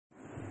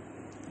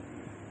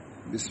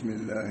بسم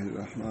اللہ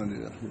الرحمن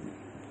الرحیم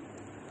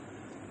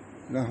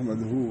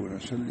نحمدہ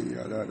ونصلی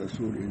علی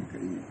رسول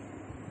کریم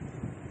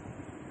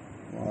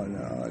وعلی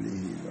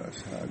آلہ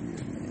واصحابہ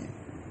اجمعین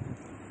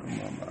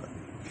اما بعد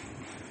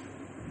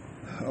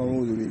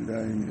اعوذ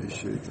باللہ من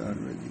الشیطان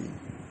الرجیم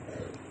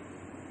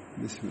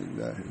بسم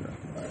اللہ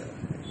الرحمن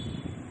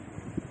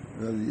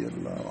الرحیم رضی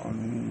اللہ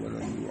عنہ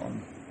ورضوا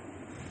عنہ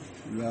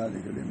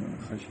ذلک لمن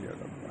خشی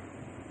ربہ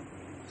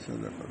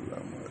صدق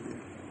اللہ مولانا۔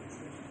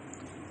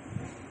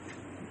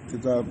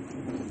 کتاب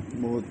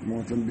بہت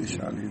محترم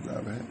شان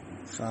کتاب ہے،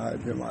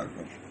 صاحب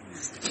محرم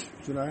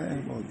سنا ہے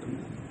بہت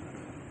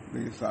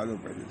لیکن سالوں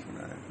پہلے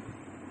سنا ہے،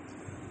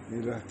 یہ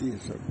رہتی ہے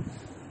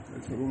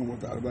سبوں کا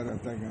مطالبہ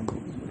رہتا ہے کہ ہم کو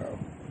کچھ بناؤ،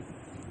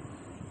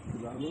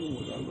 کتابوں کا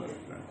مطالبہ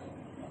رہتا ہے،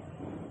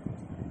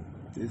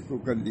 تو اس کو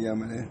کر لیا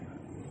میں نے،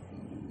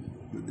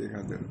 جو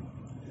دیکھا تھا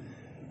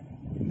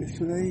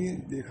سنا ہی ہے،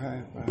 دیکھا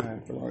ہے، پڑھا ہے،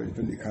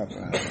 تو لکھا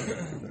پڑھا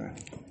ہے،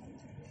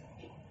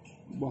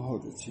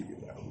 بہت اچھی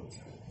کتاب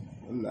ہے،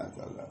 اللہ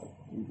تعالیٰ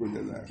ان کو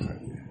جزائے خیر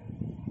دے۔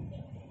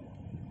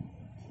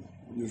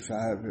 جو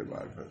صاحب ہے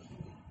بار پر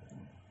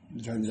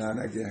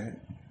جھنجھانا کیا ہے،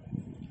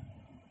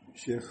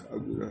 شیخ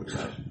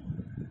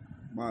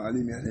عبدالرحمان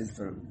علی میں نے اس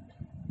پر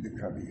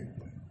لکھا بھی ہے،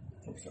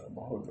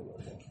 بہت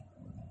زبردست۔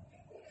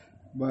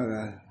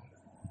 بہرحال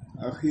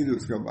آخر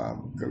اس کا باب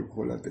کل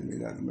کھولا تو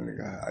میرا، تو میں نے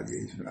کہا آج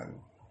یہی سنا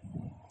دوں۔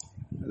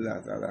 اللہ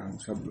تعالیٰ ہم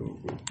سب لوگوں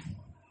کو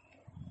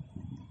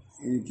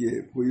ان کے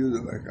فیوض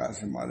و برکات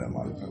سے مالا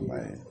مال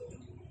فرمائے،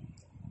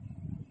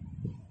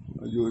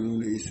 جو انہوں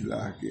نے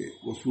اصلاح کے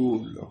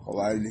اصول اور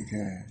قواعد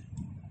لکھے ہیں،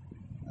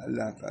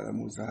 اللہ تعالیٰ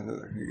مساعدہ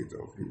رکھنے کی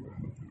توفیق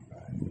فرمائے۔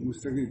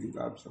 مستقل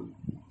کتاب سب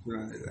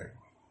سنانے لائق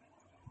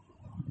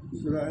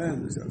سنایا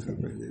ہے، سب سے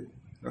پہلے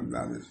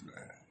رمضان میں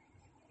سنایا،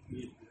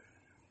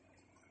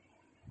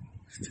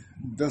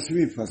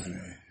 10ویں فصل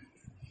ہے،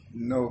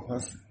 9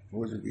 فصل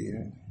ہو چکی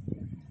ہے،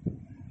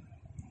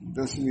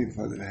 10ویں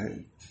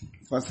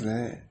فصل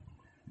ہے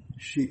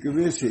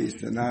شکوے سے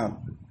اجتناب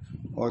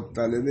اور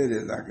طلب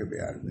رضا کے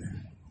بیان میں۔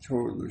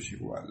 چھوڑ دو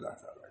شکوہ اللہ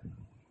تعالیٰ کا،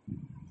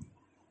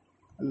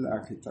 اللہ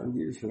کی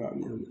تقدیر سے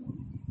راضی ہو جاؤ،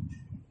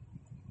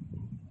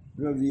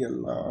 رضی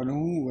اللہ عنہ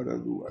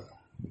ورضوا عنہ،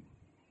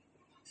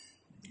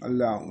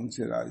 اللہ ان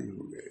سے راضی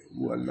ہو گئے،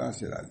 وہ اللہ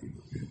سے راضی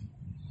ہو گئے۔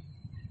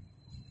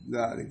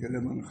 ذالک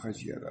لمن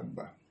خشی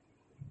ربہ،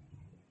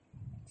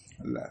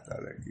 اللہ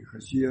تعالیٰ کی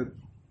خشیت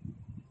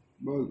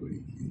بہت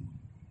بڑی کی،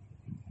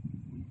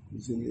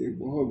 اس نے ایک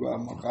بہت بڑا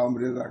مقام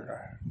رضا کا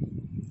ہے،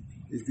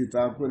 اس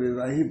کتاب کو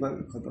رضا ہی پر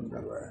ختم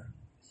کر رہا ہے۔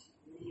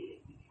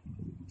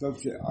 سب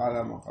سے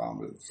اعلیٰ مقام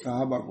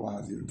صحابہ کو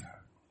حاصل تھا،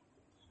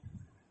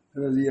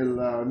 رضی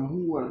اللہ عنہ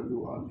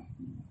ورضوا عنہ،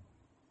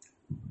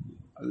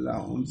 اللہ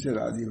ان سے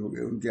راضی ہو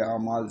گئے، ان کے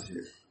اعمال سے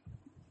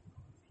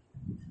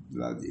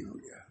راضی ہو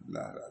گیا،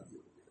 اللہ راضی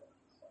ہو گیا،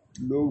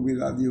 لوگ بھی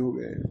راضی ہو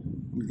گئے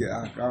ان کے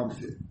احکام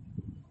سے،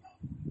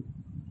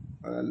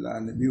 اور اللہ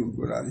نے بھی ان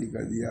کو راضی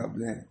کر دیا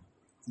اپنے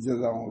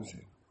جزاؤں سے۔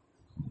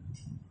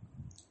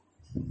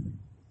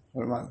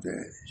 فرماتے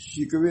ہیں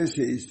شکوے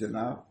سے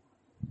اجتناب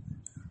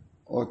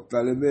اور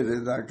طلب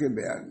رضا کے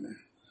بیان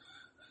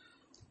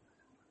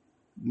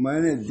میں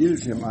نے دل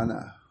سے مانا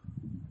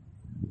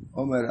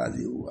اور میں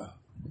راضی ہوا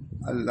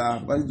اللہ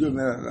پر جو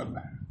میرا رب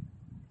ہے،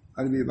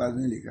 عربی بات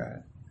نہیں لکھا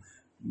ہے،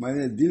 میں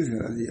نے دل سے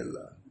رضی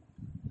اللہ،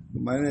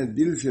 میں نے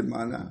دل سے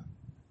مانا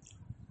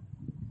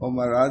اور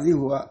میں راضی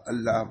ہوا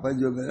اللہ پر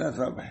جو میرا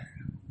رب ہے،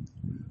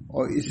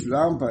 اور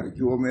اسلام پر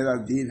کہ وہ میرا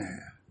دین ہے،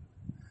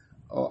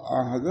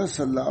 اور حضرت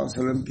صلی اللہ علیہ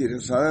وسلم کی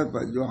رسالت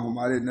پر جو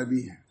ہمارے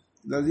نبی ہیں۔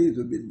 رضیت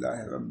باللہ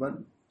ربا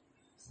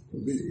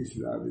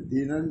وبالاسلام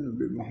دینا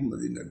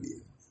وبمحمد نبی،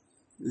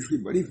 اس کی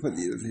بڑی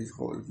فضیلت ہے اس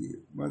قول کی،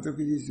 میں تو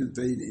کسی سے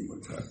صحیح نہیں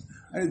بولتا،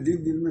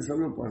 دل میں سب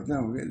لوگ پڑھتے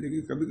ہوں گے لیکن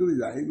کبھی کبھی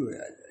ظاہر بھی ہو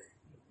جائے۔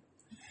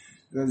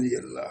 رضی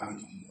اللہ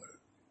عنہ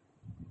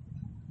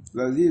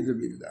رضیت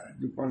باللہ،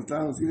 جو پڑھتا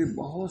ہے اس کے لیے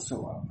بہت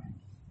ثواب ہے،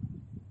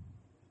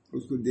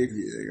 اس کو دیکھ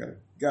لیجیے گا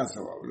کیا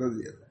ثواب۔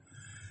 رضی اللہ،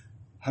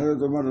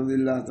 حضرت عمر رضی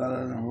اللہ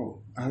تعالیٰ عنہ،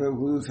 حضرت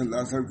حضور صلی اللہ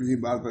علیہ وسلم کسی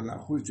بات پر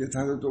ناخوش تھے،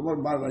 حضرت عمر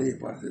بار بار یہ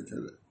پڑھتے تھے،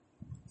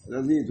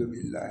 رضیت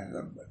باللہ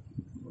ربا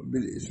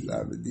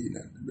بالاسلام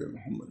دینا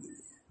بمحمد۔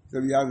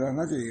 سب یاد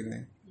رہنا چاہیے،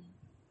 نہیں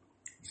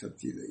سب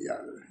چیزیں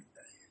یاد رہنی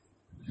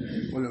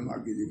چاہیے۔ علماء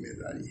کی ذمہ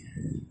داری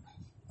ہے،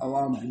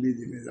 عوام کی بھی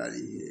ذمہ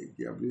داری ہے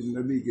کہ اپنے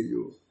نبی کے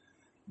جو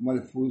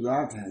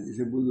ملفوظات ہیں،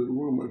 جیسے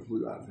بزرگوں کے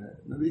ملفوظات ہیں،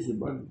 نبی سے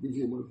بڑھ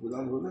کسی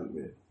ملفوظات ہو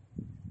سکتے،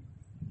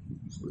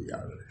 اس کو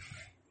یاد رکھیں۔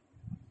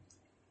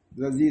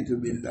 رضیت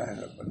باللہ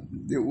ربا،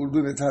 یہ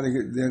اردو میں تھا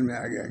لیکن ذہن میں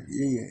آ گیا کہ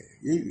یہی ہے،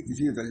 یہی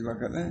اسی کا ترجمہ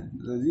کر رہے ہیں،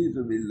 رضیت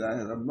باللہ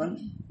ربا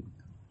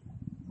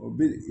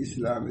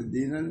وبالاسلام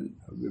دینا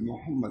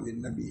وبمحمد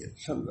نبی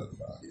صلی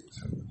اللہ علیہ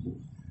وسلم۔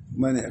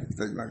 میں نے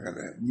ترجمہ کر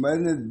رہے ہیں، میں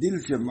نے دل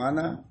سے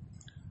مانا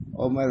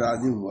اور میں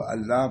راضی ہوا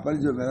اللہ پر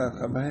جو میرا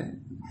رب ہے،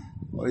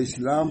 اور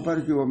اسلام پر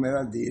کہ وہ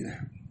میرا دین ہے،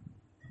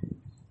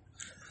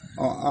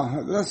 اور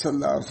حضرت صلی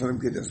اللہ علیہ وسلم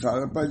کی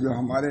رسالت پر جو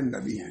ہمارے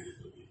نبی ہیں۔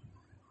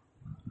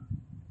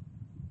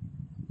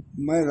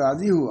 میں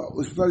راضی ہوا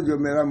اس پر جو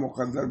میرا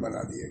مقدر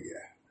بنا دیا گیا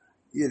ہے،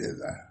 یہ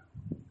رضا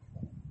ہے۔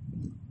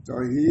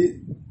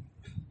 توحید،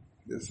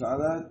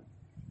 رسالت،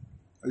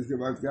 اس کے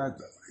بعد کیا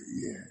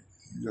یہ ہے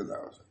جدا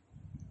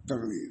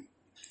تقدیر.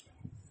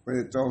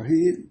 پہلے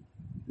توحید،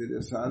 پھر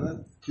رسالت،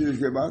 پھر اس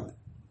کے بعد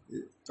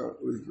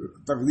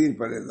تقدیر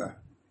پڑے گا.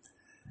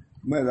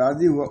 میں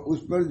راضی ہوا اس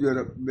پر جو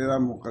میرا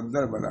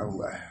مقدر بنا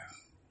ہوا ہے،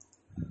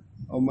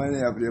 اور میں نے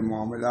اپنے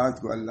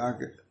معاملات کو اللہ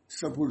کے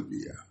سپرد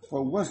کیا.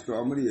 فوضت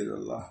امری الی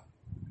اللہ.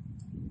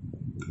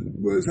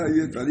 ویسا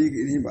یہ طریق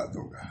انہی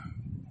باتوں کا.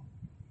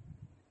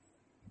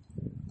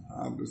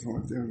 آپ تو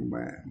سمجھتے ہیں کہ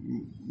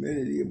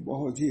میرے لیے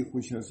بہت ہی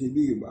خوش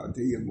نصیبی کی بات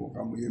ہے، یہ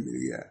موقع مجھے مل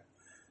گیا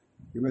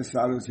کہ میں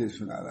سالوں سے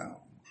سنا رہا ہوں.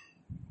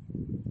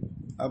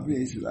 اپنی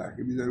اصلاح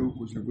کی بھی ضرور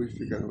کچھ نہ کچھ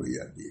فکر ہو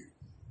جاتی ہے.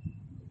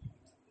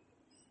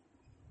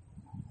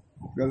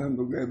 کل ہم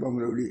تو گئے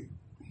بمروڑی،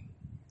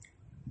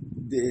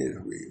 دیر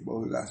ہو گئی،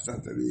 بہت راستہ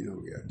طویل ہو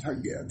گیا،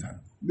 تھک گیا تھا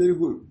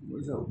بالکل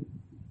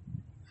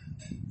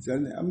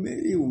چلنے. اب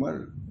میری عمر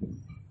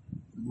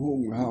گھوم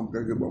گھام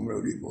کر کے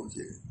بمروڑی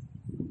پہنچے.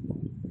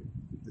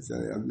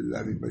 بیچارے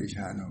عبداللہ بھی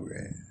پریشان ہو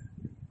گئے.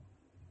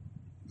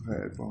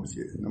 خیر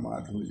پہنچے،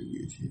 نماز ہو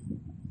چکی تھی،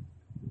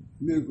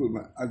 بالکل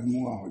میں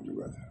ادموا ہو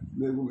چکا تھا،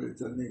 بالکل میرے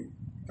چلنے کی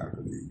طاقت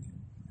نہیں تھی.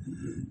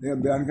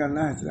 لیکن بیان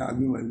کرنا ہے،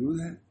 آدمی موجود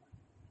ہے.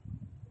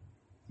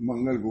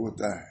 منگل کو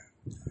ہوتا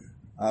ہے،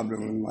 آپ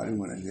لوگوں کو معلوم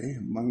ہونا چاہیے.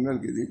 منگل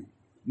کے دن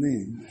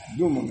نہیں،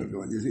 2 منگل کے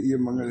بعد، جیسے یہ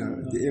منگل ہے،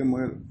 ایک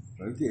منگل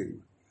رکھے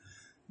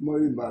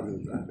موری بات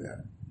ہوتا ہے.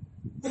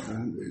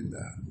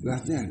 الحمدللہ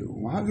رہتے ہیں لوگ،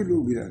 وہاں کے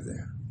لوگ بھی رہتے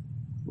ہیں،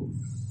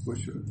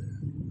 خوش ہوتے ہیں.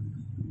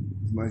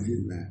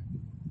 مسجد میں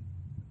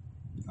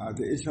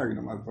آتے عشاء کی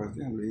نماز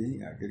پڑھتے ہیں ہم لوگ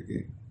یہیں آ کر کے.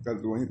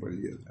 کل تو وہیں پڑھ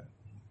لیا تھا.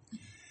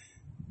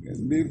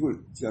 بالکل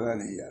چلا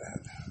نہیں جا رہا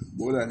تھا،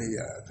 بولا نہیں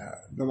جا رہا تھا.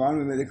 زبان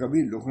میں میرے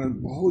کبھی لکھن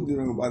بہت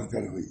دنوں کے بعد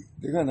کل ہوئی،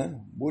 دیکھا نا،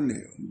 بولنے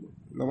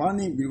زبان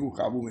ہی بالکل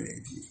قابو میں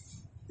نہیں تھی.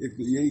 ایک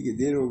تو یہی کہ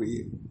دیر ہو گئی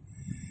ہے،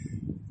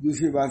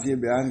 دوسری بات یہ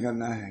بیان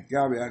کرنا ہے.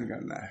 کیا بیان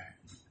کرنا ہے؟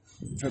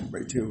 سب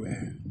بیٹھے ہوئے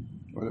ہیں،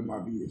 علماء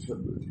بھی یہ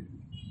سب لوگ ہیں.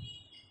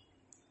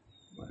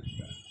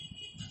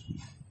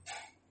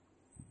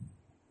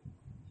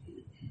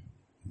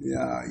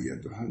 یا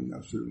ایھا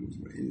النفس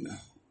المطمئنہ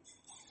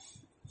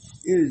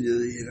ارجعی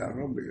الی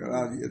ربک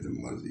راضیۃ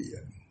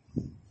مرضیہ.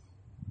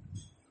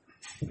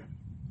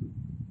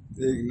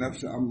 ایک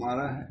نفس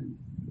امارہ ہے،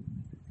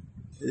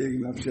 ایک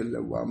نفس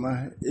لوامہ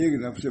ہے، ایک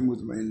نفس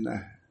مطمئنہ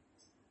ہے.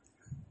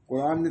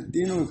 قرآن نے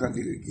تینوں کا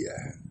ذکر کیا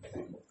ہے.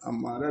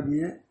 امارہ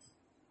بھی ہے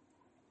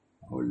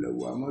اور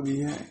لوامہ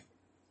بھی ہے،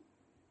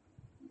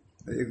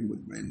 ایک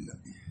مطمئنہ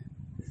بھی ہے.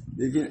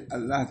 لیکن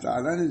اللہ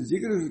تعالیٰ نے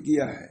ذکر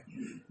کیا ہے،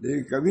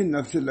 لیکن کبھی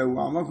نفس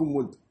لوامہ کو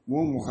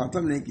وہ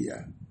مخاطب نہیں کیا،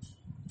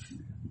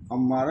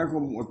 امارہ کو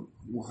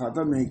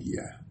مخاطب نہیں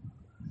کیا.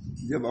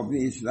 جب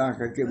اپنی اصلاح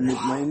کر کے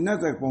مطمئنہ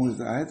تک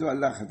پہنچتا ہے تو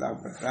اللہ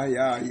خطاب کرتا ہے،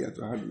 یا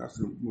ایھا النفس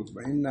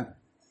المطمئنہ.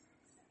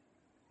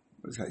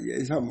 بس یہ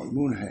ایسا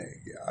مضمون ہے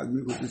کہ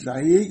آدمی کو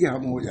چاہیے کہ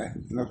ہم ہو جائیں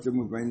نفس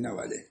مطمئنہ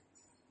والے.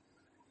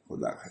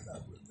 خدا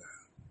خطاب کرتا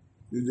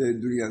ہے.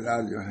 دنیا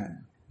دار جو ہیں،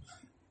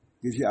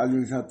 کسی آدمی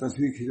کے ساتھ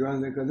تصویر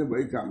کھنچوانے کہتے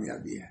بڑی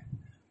کامیابی ہے،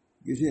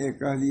 کسی نے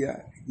کہہ دیا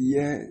کہ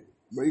یہ ہے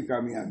بڑی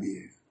کامیابی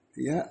ہے.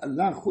 یہ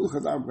اللہ خود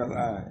خطاب کر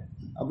رہا ہے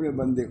اپنے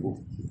بندے کو.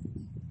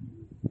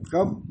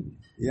 کب؟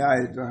 یا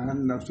ایھا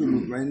النفس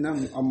المطمئنہ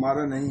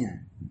امارہ نہیں ہے،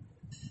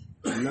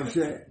 نفس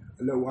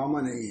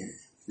لوامہ نہیں ہے.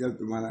 جب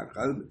تمہارا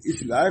قلب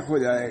اس لائق ہو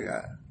جائے گا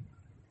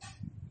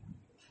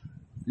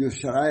جو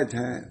شرائط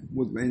ہیں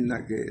مطمئنہ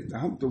کے،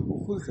 تو ہم تم کو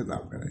خود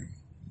خطاب کریں گے.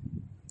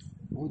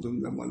 بہت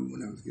عمدہ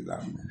مضمون ہے اس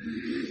کتاب میں.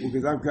 وہ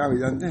کتاب کیا ہو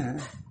جانتے ہیں؟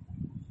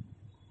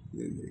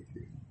 یہ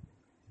دیکھیے،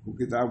 وہ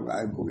کتاب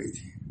غائب ہو گئی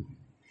تھی.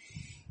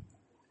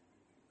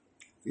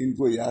 ان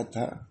کو یاد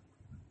تھا،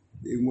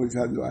 ایک میرے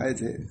ساتھ جو آئے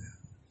تھے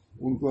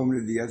ان کو ہم نے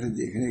دیا تھا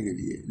دیکھنے کے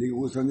لیے، لیکن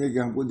وہ سمجھے کہ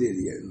ہم کو دے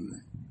دیا انہوں نے.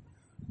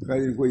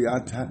 خیر ان کو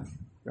یاد تھا،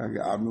 کہا کہ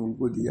آپ نے ان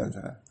کو دیا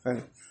تھا. خیر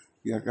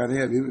کیا کر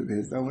رہے ابھی میں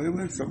بھیجتا ہوں.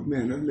 میں سب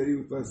محنت میری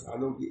اوپر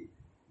سالوں کی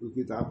اس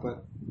کتاب پر.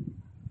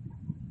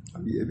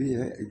 اب یہ بھی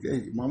ہے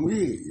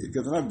معمولی،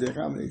 کتنا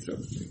دیکھا میں سب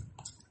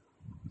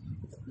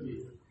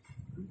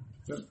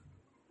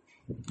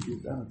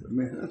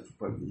محنت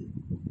پر دی.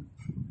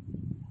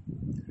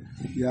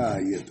 یا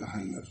ایھا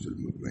النفس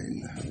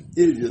المطمئنہ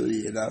ارجعی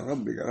الی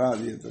ربک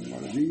راضیۃ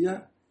مرضیہ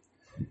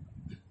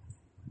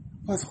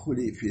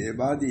فادخلی فی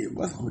عبادی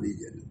وادخلی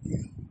جنتی.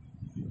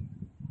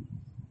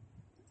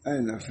 اے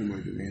نفس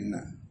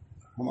مطمئنہ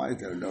ہماری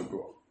طرف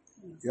لوٹو.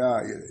 یا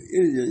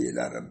ارجعی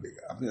الی ربک،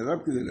 اپنے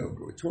رب کی طرف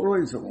لوٹو. چھوڑو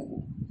ان سبوں کو،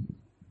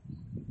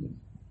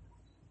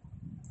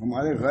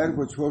 ہمارے غیر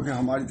کو چھوڑ کے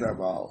ہماری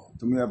طرف آؤ.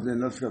 تم نے اپنے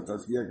نفس کا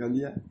تزکیہ کر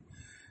لیا،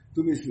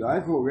 تم اس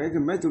لائق ہو گئے کہ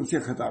میں تم سے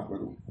خطاب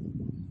کروں.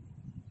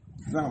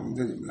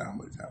 جملہ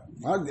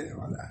بہت دینے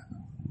والا ہے.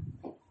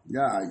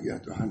 یا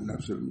ایھا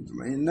النفس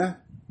المطمئنہ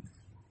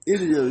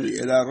ارجعی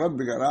الی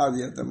ربک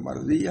راضیۃ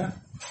مرضیہ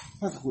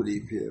فادخلی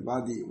فی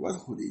عبادی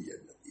وادخلی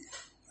جنتی.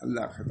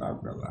 اللہ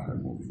خطاب کر رہا ہے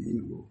مومنین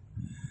کو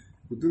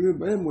کہ تم نے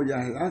بڑے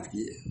مجاہدات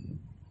کیے،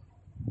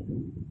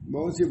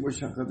 بہت سی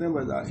مشقتیں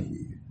برداشت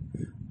کی،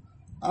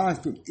 آج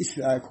تم اس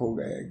لائق ہو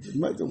گئے کہ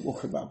میں تم کو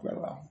خطاب کر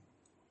رہا ہوں.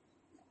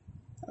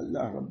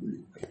 اللہ رب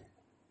العزت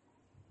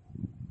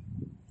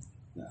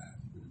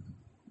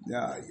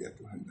یا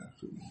ایتھا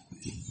النفس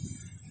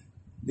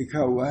المطمئنہ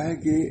لکھا ہوا ہے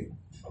کہ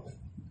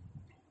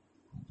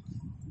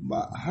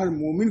ہر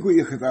مومن کو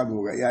یہ خطاب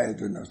ہوگا یا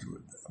ایتھا النفس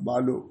المطمئنہ.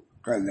 بالو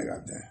قید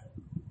لگاتے ہیں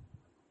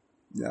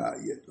یا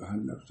ایتھا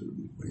النفس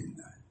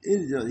المطمئنہ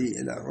ارجعی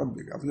الی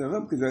ربک، اپنے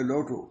رب کی طرف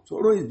لوٹو،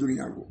 چھوڑو اس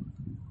دنیا کو،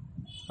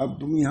 اب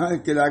تم یہاں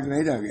کے لائق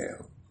نہیں رہ گئے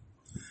ہو،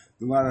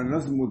 تمہارا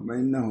نفس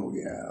مطمئنہ ہو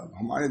گیا، اب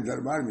ہمارے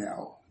دربار میں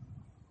آؤ،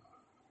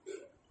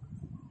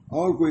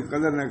 اور کوئی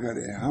قدر نہ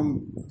کرے، ہم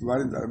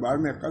تمہارے دربار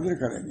میں قدر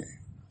کریں گے،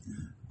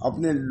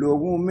 اپنے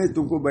لوگوں میں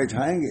تم کو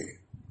بیٹھائیں گے،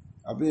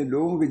 اپنے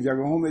لوگوں کی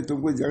جگہوں میں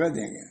تم کو جگہ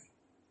دیں گے.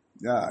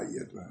 یا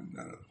ایتھا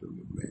النفس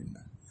المطمئنہ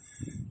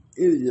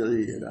ارجعی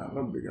الی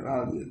ربک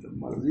راضیۃ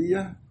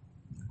مرضیہ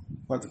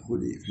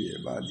فادخلی فی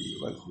عبادی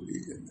وادخلی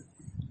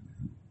جنتی.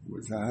 وہ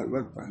ہر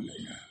وقت پڑھ لے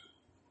گا.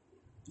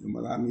 جو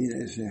مضامین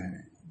ایسے ہیں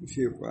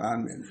اسی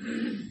قرآن میں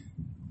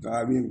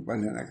تعبیر پڑھ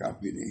لینا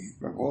کافی نہیں،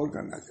 پر غور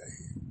کرنا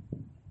چاہیے.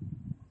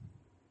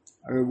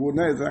 اگر وہ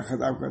نہ اتنا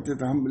خطاب کرتے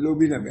تو ہم لوگ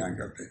بھی نہ بیان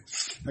کرتے.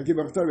 حکیم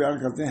اختر بیان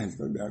کرتے ہیں، اس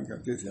پر بیان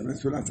کرتے تھے، ہمیں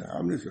سنا تھا،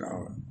 آپ نے سنا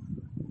ہوگا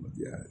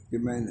کہ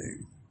میں نے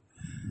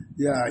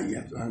یا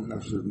ایتھا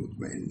النفس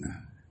المطمئنہ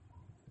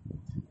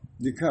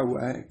لکھا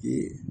ہوا ہے کہ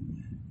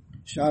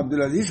شاہ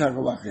عبدالعزیز صاحب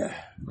کا واقعہ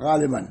ہے،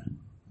 غالباً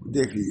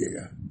دیکھ لیجیے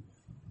گا.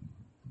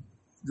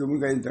 جب ان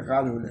کا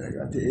انتقال ہونے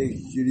لگا تو ایک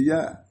چڑیا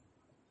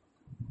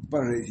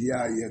پڑھ رہی تھی یا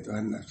ایتھا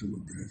النفس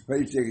المطمئنہ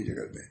فرشتے کی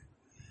شکل میں.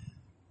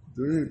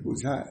 تو انہوں نے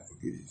پوچھا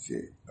کسی سے،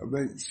 اب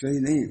صحیح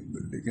نہیں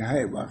لیکن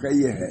ہے واقعی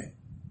یہ ہے،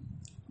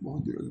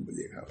 بہت دنوں میں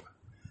دیکھا ہوا.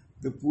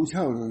 تو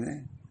پوچھا انہوں نے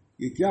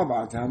کہ کیا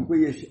بات ہے، ہم کو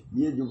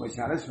یہ جو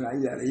بشارت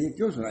سنائی جا رہی ہے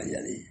کیوں سنائی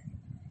جا رہی ہے؟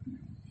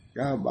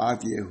 کیا بات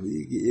یہ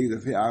ہوئی کہ ایک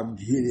دفعہ آپ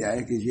گھی لے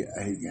آئے کسی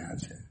اہل کے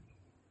ہاتھ سے،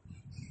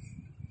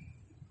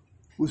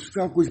 اس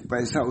کا کچھ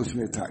پیسہ اس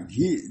میں تھا،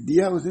 گھی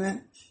دیا اس نے،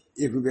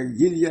 1 روپیہ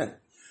گھی دیا،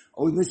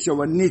 اور اس میں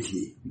چونی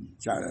تھی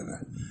 4 آنا،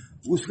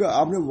 اس کا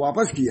آپ نے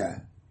واپس کیا.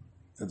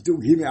 تب تو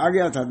گھی میں آ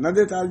گیا تھا، نہ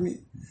دیتا آدمی.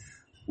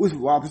 اس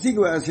واپسی کی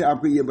وجہ سے آپ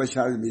کو یہ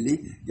بشارت ملی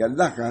کہ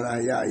اللہ کہہ رہا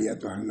ہے یا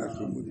ایتھا النفس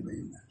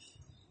المطمئنہ.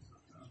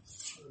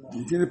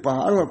 لیکن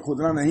پہاڑ کا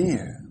کھودنا نہیں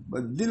ہے،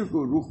 بس دل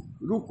کو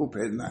روح کو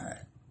پھیرنا ہے،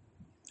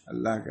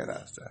 اللہ کا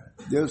راستہ ہے.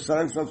 جو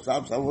سڑک سب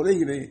صاف ہو رہی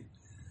کہ نہیں،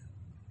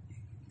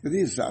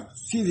 کتنی صاف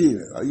سیدھی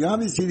ہے، اور یہاں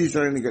بھی سیدھی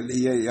سڑک نکل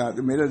رہی ہے، یہاں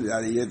تو میرے جا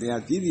رہی ہے تو یہاں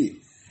سیدھی.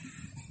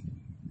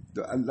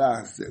 تو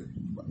اللہ سے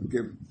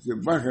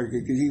بڑھ کر کے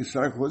کسی کی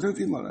سڑک ہو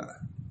سکتی مولانا؟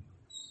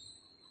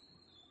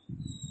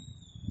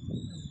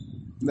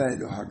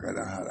 لہٰ کا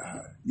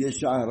رہا یہ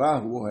شاہراہ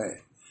وہ ہے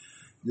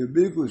جو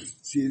بالکل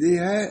سیدھی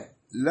ہے،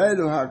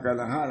 لہٰ کا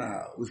رہا،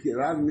 اس کی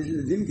رات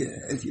مثل دن کے ہے،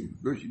 ایسی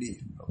روشنی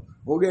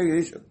ہو گیا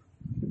کہ سب.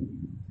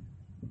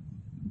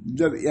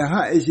 جب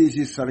یہاں ایسی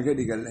ایسی سڑکیں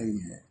نکل رہی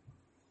ہیں،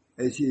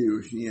 ایسی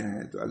روشنیاں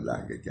ہیں، تو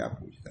اللہ کے کیا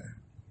پوچھتا ہے.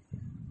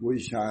 وہی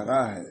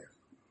شاہراہ ہے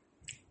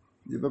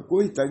جب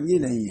کوئی تنگی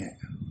نہیں ہے،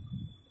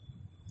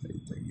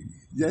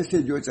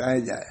 جیسے جو چاہے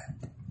جائے.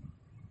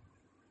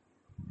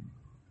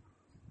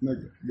 میں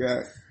گیا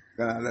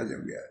کینیڈا،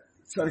 جب گیا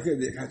سڑکیں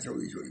دیکھا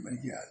چوڑی چوڑی، میں نے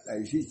کیا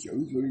ایسی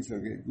چوڑی چوڑی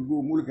سڑکیں، کیونکہ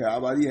وہ ملک ہے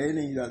آبادی ہے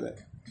نہیں زیادہ،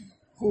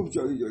 خوب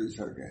چوڑی چوڑی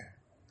سڑکیں.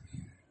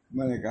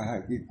 میں نے کہا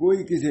کہ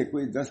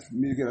کوئی 10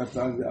 میل کے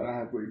رفتار سے جا رہا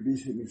ہے، کوئی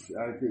 20 میل سے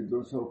آ رہا ہے، کوئی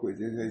 200، کوئی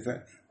ایسا،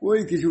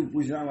 کوئی کسی کو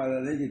پوچھنا والا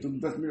نہیں کہ تم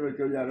 10 میل پر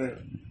کیوں جا رہے ہو.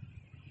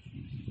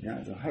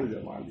 یہاں تو ہر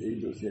جماعت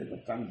ایک دوسرے پر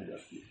تنگ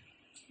کرتی ہے.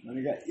 میں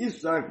نے کہا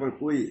اس سڑک پر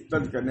کوئی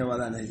تنگ کرنے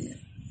والا نہیں ہے،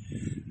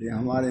 لیکن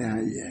ہمارے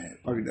یہاں یہ ہے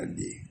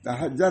پگڈنڈی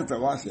تہجر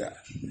تواسع،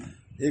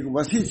 ایک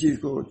وسیع چیز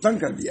کو تنگ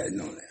کر دیا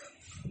انہوں نے.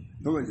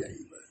 سمجھ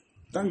جائیے،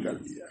 تنگ کر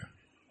دیا،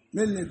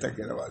 ملنے تک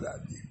کے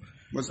روادات دی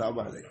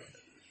مسابہ لے کر.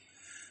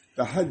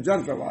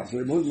 تہجر تواسع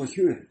بہت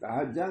مشہور ہے،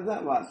 تہجر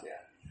تواسع،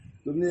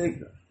 تم نے ایک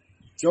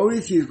چوڑی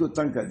چیز کو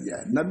تنگ کر دیا.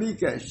 نبی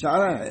کا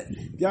اشارہ ہے،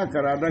 کیا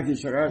کراڈا کی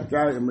شکایت،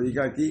 کیا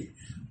امریکہ کی،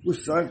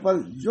 اس سڑک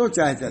پر جو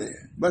چاہے چلے،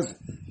 بس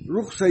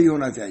رخ صحیح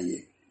ہونا چاہیے.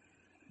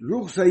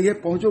 رخ صحیح ہے،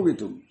 پہنچو گے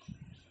تم.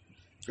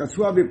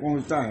 کسوا بھی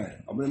پہنچتا ہے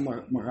اپنے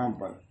مقام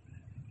پر،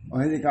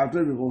 اور ہیلی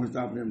کاپٹر بھی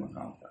پہنچتا ہے اپنے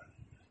مقام پر.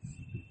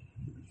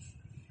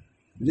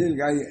 ریل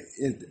گاڑی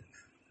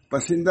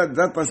پسندر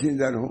در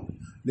پسندر ہو،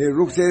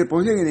 لیکن رخ سے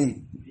پہنچیں گے نہیں.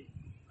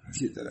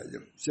 اسی طرح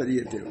جب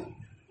شریعت ہو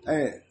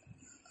اے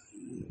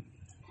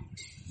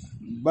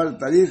بر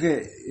طریق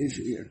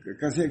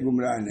کسے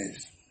گمراہ نہیں،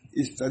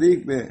 اس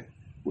طریق پہ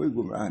کوئی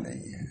گمراہ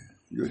نہیں ہے.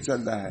 جو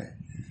چل رہا ہے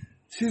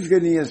صرف کے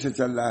نیت سے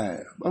چل رہا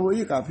ہے، بس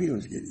وہی کافی ہے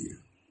اس کے لیے.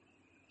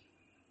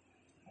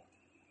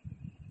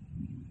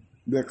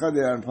 بے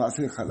قدر انفاس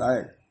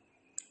خلائق،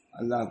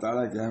 اللہ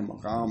تعالیٰ کے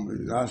مقام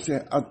راستے.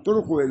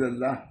 الطرق الی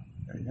اللہ،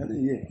 یعنی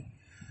یہ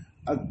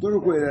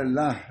الطرق الی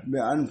اللہ بے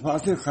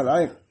انفاس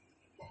خلائق،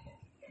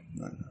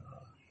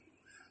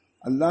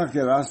 اللہ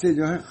کے راستے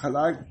جو ہیں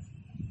خلائق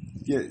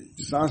کے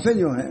سانسیں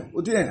جو ہیں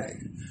اتنے ہیں.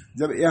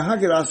 جب یہاں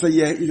کے راستے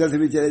یہ ہے، ادھر سے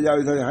بھی چلے جاؤ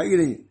ادھر ہے کہ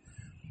نہیں،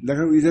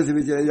 لکھنؤ ادھر سے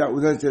بھی چلے جاؤ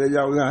ادھر چلے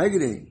جاؤ ادھر ہے کہ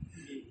نہیں،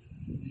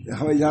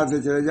 ہوائی جہاز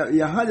سے چلے جاؤ.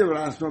 یہاں جب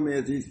راستوں میں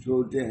ایسی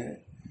سہولتیں ہیں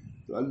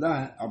تو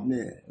اللہ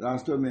اپنے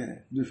راستوں میں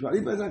دشواری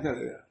پیدا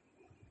کرے گا.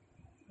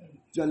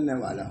 چلنے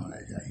والا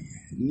ہونا چاہیے,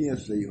 نیت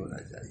صحیح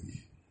ہونا چاہیے.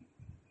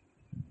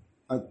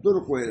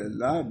 الطرق الی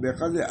اللہ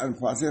بقدر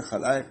انفاس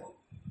خلائق.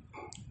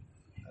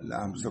 اللہ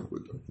ہم سب کو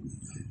تو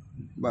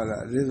بڑا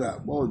رضا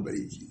بہت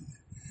بڑی چیز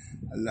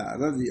ہے. اللہ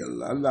رضی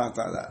اللہ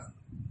تعالیٰ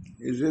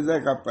اس رضا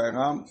کا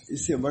پیغام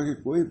اس سے بڑھ کے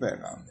کوئی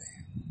پیغام نہیں.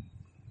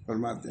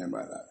 فرماتے ہیں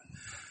بہرحال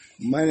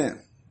میں نے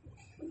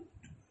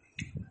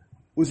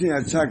اسے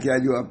اچھا کیا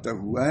جو اب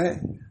تک ہوا ہے,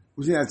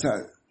 اسے اچھا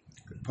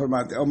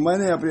فرماتے. اور میں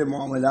نے اپنے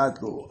معاملات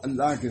کو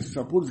اللہ کے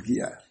سپرد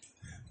کیا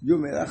جو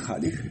میرا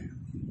خالق ہے.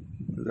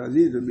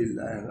 رضیت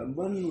باللہ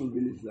ربا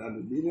بالاسلام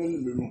دینا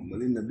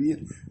بمحمد نبی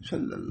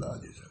صلی اللہ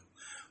علیہ وسلم.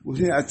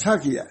 اسے اچھا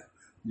کیا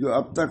جو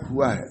اب تک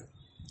ہوا ہے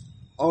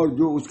اور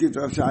جو اس کی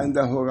طرف سے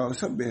آئندہ ہوگا وہ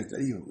سب بہتر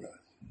ہی ہوگا.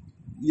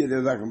 یہ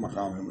رضا کا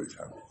مقام ہے مجھ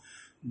صاحب.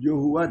 جو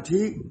ہوا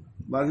ٹھیک,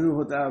 بعد میں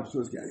ہوتا ہے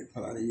افسوس کیا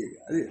فلاں یہ کہ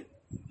ارے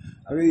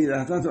اگر یہ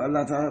رہتا تو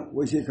اللہ تعالیٰ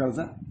ویسے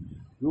کرتا,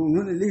 تو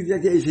انہوں نے لکھ دیا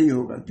کہ ایسے ہی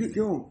ہوگا, پھر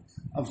کیوں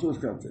افسوس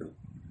کرتے ہو؟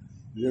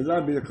 رضا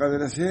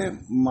بالقدر سے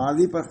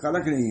ماضی پر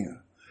قلق نہیں ہے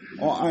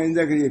اور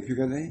آئندہ کے لیے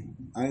فکر نہیں.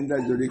 آئندہ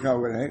جو لکھا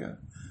ہوا رہے گا.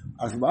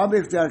 اسباب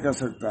اختیار کر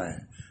سکتا ہے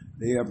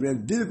لیکن اپنے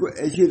دل کو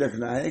ایسے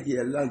رکھنا ہے کہ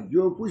اللہ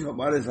جو کچھ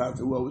ہمارے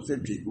ساتھ ہوا اس سے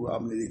ٹھیک ہوا,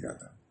 ہم نے لکھا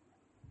تھا.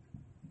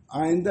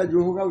 آئندہ جو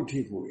ہوگا وہ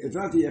ٹھیک ہوگا,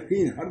 اتنا تو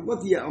یقین ہر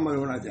وقت یہ عمل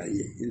ہونا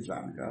چاہیے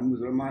انسان کا,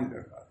 مسلمان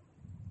کا خاص.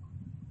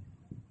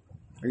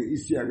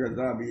 اس سے اگر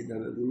ذرا بھی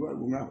ادھر ہوا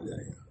گمراہ ہو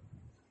جائے گا.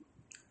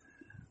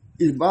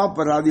 اس بات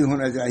پر راضی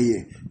ہونا چاہیے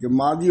کہ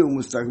ماضی و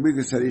مستقبل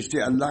کے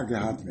سرشتے اللہ کے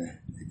ہاتھ میں ہیں.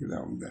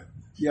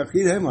 یہ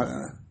عقید ہے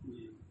مولانا.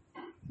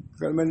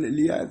 کل میں نے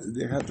لیا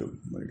دیکھا تو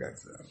میں نے کہا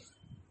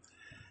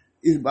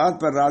اس بات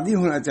پر راضی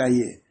ہونا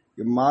چاہیے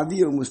کہ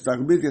ماضی اور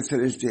مستقبل کے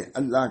سرشتے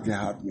اللہ کے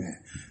ہاتھ میں ہیں.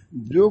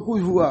 جو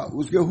کچھ ہوا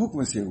اس کے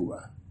حکم سے ہوا.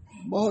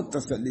 بہت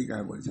تسلی کا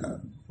ہے بچہ.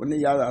 انہیں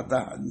یاد آتا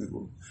ہے آدمی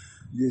کو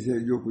جیسے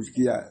جو کچھ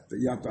کیا تو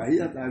یا تو ہی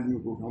آتا ہے آدمی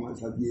کو ہمارے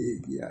ساتھ یہ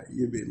کیا,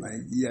 یہ بےمانی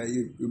کیا,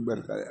 یہ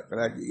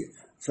برقرار کیا,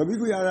 سبھی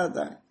کو یاد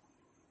آتا ہے.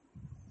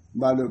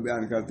 بالو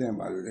بیان کرتے ہیں,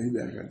 بالو نہیں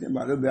بیان کرتے ہیں,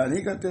 بالو بیان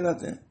ہی کرتے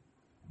رہتے ہیں.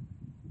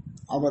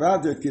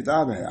 ابرات ایک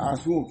کتاب ہے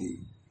آنسوؤں کی,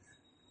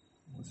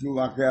 اس میں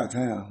واقعات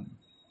ہیں.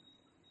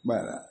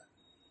 بہرحال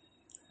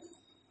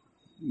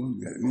بہت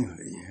گرمی ہو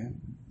رہی ہے.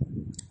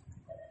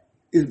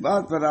 اس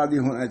بات پر راضی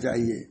ہونا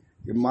چاہیے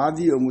کہ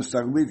ماضی اور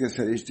مستقبل کے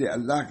سرشتے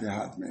اللہ کے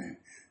ہاتھ میں ہیں.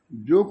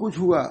 جو کچھ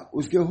ہوا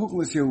اس کے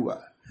حکم سے ہوا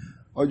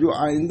اور جو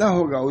آئندہ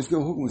ہوگا اس کے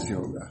حکم سے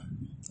ہوگا.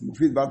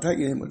 مفید بات ہے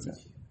کہ نہیں مطلب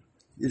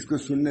اس کو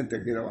سننے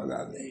تک کی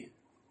روادار نہیں.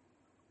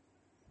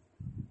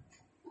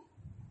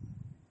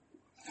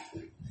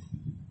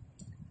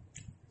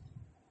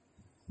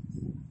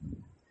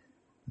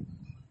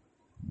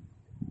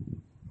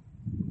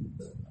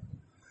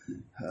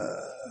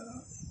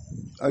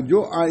 اور جو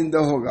آئندہ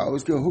ہوگا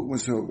اس کے حکم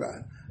سے ہوگا.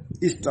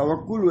 اس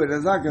توکل و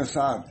رضا کے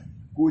ساتھ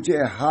کوچے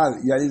حال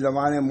یعنی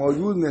زمانے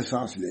موجود میں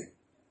سانس لے.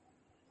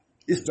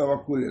 اس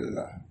توکل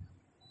رضا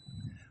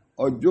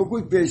اور جو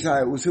کچھ پیش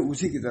آئے اسے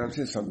اسی کی طرف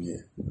سے سمجھے.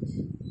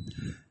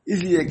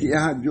 اس لیے کہ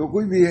یہاں جو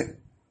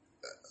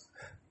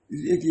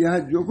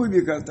کچھ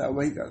بھی کرتا ہے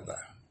وہی کرتا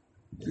ہے,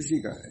 کسی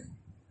کا ہے.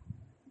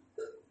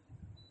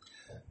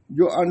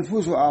 جو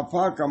انفس و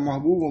آفاق کا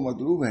محبوب و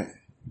مطلوب ہے,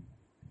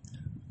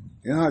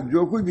 یہاں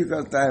جو کچھ بھی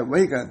کرتا ہے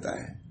وہی کرتا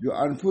ہے. جو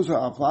انفس و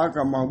آفاق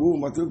کا محبوب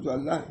مطلوب تو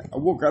اللہ ہے,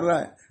 اب وہ کر رہا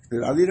ہے پھر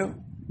راضی رہو.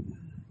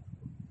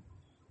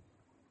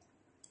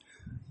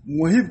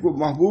 محب کو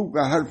محبوب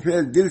کا ہر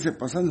فعل دل سے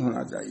پسند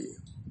ہونا چاہیے.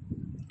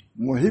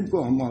 محب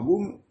کو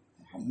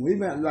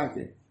محب ہے اللہ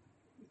کے.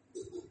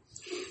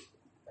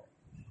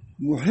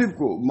 محب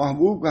کو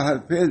محبوب کا ہر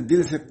فعل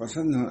دل سے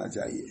پسند ہونا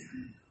چاہیے.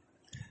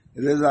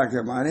 رضا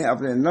کے معنی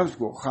اپنے نفس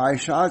کو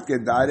خواہشات کے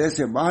دائرے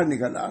سے باہر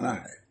نکل آنا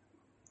ہے.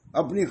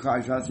 اپنی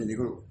خواہشات سے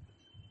نکلو.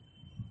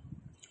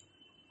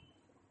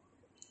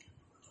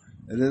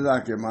 رضا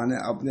کے معنی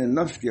اپنے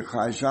نفس کی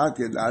خواہشات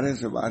کے دائرے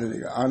سے باہر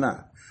نکل آنا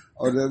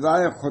اور رضا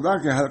خدا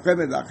کے حلقے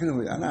میں داخل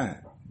ہو جانا ہے.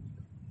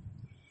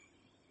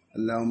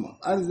 اللہم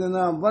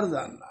ارضنا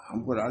ورضنا, ہم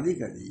کو راضی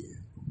کر دیجیے.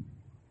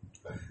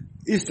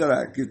 اس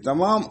طرح کی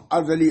تمام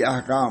ازلی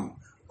احکام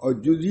اور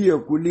جزئی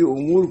اور کلی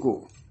امور کو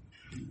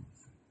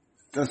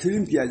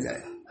تسلیم کیا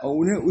جائے اور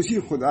انہیں اسی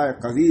خدا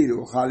قدیر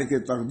و خالق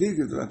تقدیر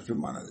کی طرف سے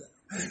مانا جائے.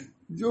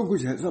 جو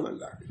کچھ ہے سب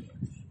اللہ کے,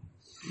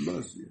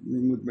 بس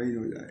مطمئن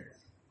ہو جائے گا.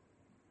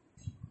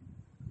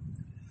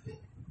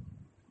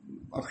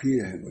 اخیر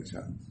ہے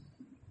بچہ,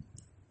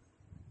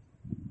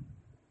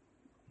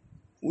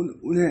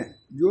 انہیں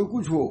جو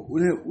کچھ ہو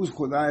انہیں اس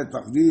خدائے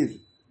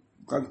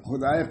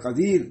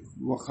قدیر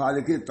و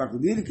خالق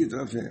تقدیر کی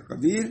طرف سے.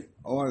 قدیر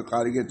اور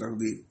خالق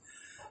تقدیر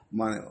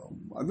مانے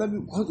ادب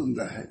بہت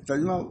عمدہ ہے.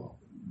 ترجمہ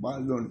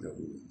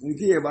ان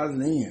کی یہ بات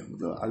نہیں ہے,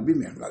 مطلب عربی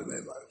میں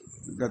بات,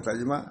 ان کا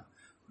ترجمہ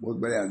بہت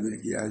بڑے آدمی نے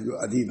کیا ہے جو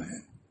ادیب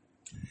ہیں.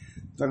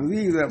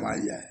 تقدیر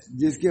مانا جائے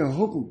جس کے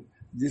حکم,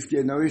 جس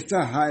کے نوشتہ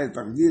ہائے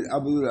تقدیر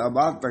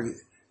آباد تک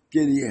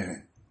کے لیے ہے.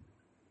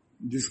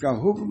 جس کا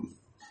حکم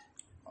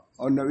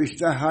اور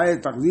نوشتہ ہائے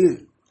تقدیر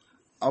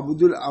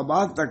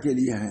آباد تک کے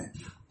لیے ہیں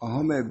اور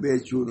ہمیں بے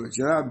چور و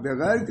چرا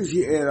بغیر کسی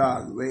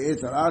اعراض و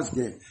اعتراض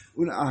کے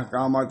ان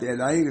احکامات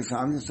الہی کے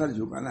سامنے سر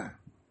جھکانا ہے.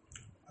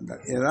 اندر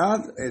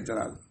اعراض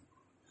اعتراض.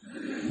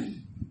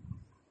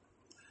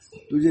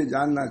 تجھے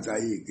جاننا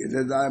چاہیے کہ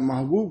رضا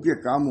محبوب کے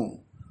کاموں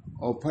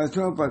اور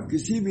فیصلوں پر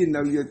کسی بھی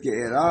نوعیت کے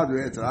اعراض و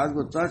اعتراض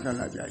کو ترک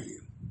کرنا چاہیے.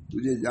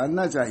 تجھے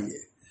جاننا چاہیے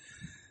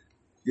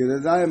کہ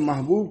رضا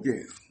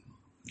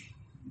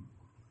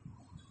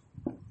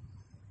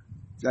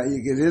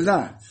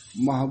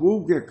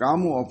محبوب کے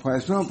کاموں اور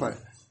فیصلوں پر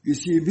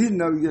کسی بھی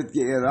نوعیت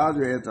کے اعراض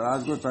و اعتراض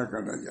کو ترک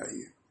کرنا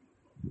چاہیے.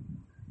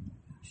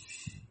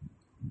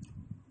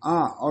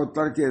 اور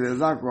ترک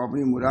رضا کو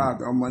اپنی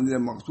مراد اور منزل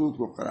مقصود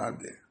کو قرار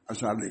دے.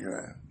 اشعار لکھ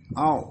رہا ہے.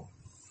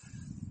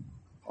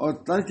 اور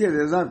ترک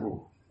رضا کو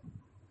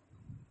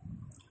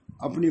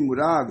اپنی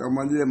مراد اور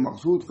منزل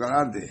مقصود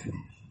قرار دے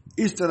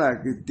اس طرح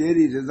کہ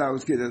تیری رضا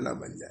اس کی رضا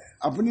بن جائے.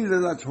 اپنی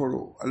رضا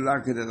چھوڑو، اللہ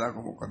کی رضا کو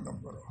مقدم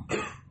کرو.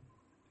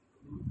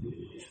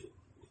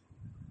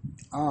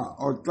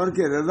 اور ترک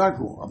رضا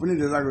کو اپنی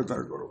رضا کو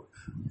ترک کرو،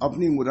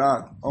 اپنی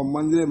مراد اور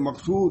منزل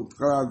مقصود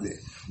قرار دے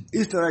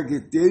اس طرح کہ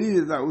تیری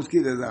رضا اس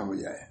کی رضا ہو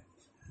جائے.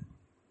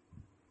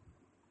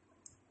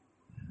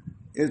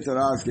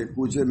 اعتراض کے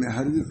کوچے میں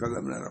ہرگز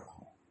قدم نہ رکھو.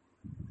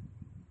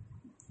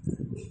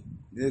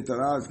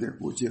 اعتراض کے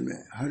کوچے میں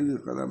ہرگز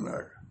قدم نہ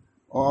رکھ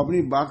اور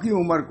اپنی باقی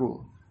عمر کو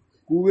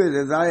کوئے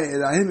رضائے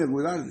الہی میں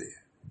گزار دے.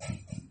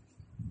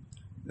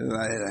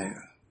 رضائے الہی.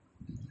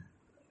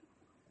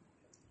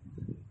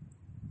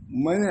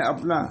 میں نے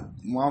اپنا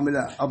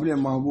معاملہ اپنے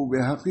محبوب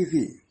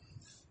حقیقی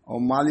اور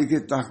مالک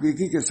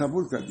تحقیقی کے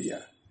سپرد کر دیا.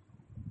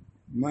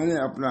 میں نے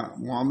اپنا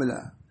معاملہ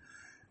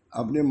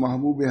اپنے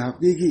محبوب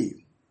حقیقی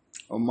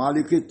اور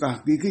مالک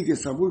تحقیقی کے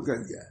سپرد کر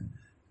دیا.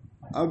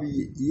 اب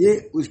یہ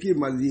اس کی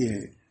مرضی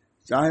ہے،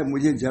 چاہے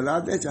مجھے جلا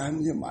دے چاہے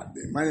مجھے مار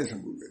دے. میں نے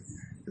سپرد کر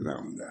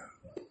دیا.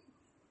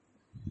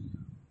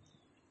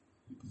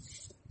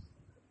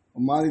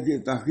 مالک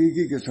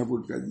تحقیقی کے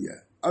سپرد کر دیا.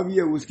 اب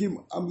یہ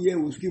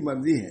اس کی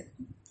مرضی ہے،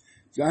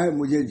 چاہے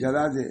مجھے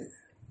جلا دے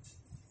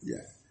یا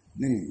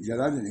نہیں،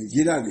 جلا دے نہیں،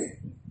 جلا دے،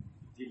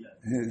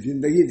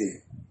 زندگی دے.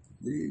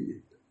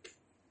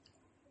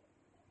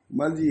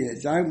 مرضی ہے،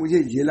 چاہے مجھے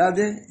جلا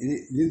دے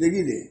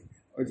زندگی دے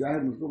اور چاہے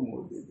مجھ کو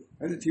موت دے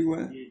دے. ٹھیک ہوا.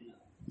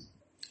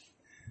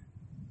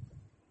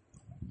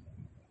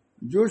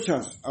 جو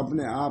شخص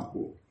اپنے آپ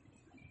کو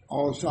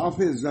اوصاف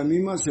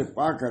ذمیمہ سے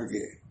پاک کر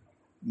کے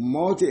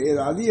موت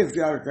ارادی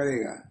اختیار کرے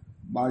گا،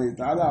 باری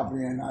تعالیٰ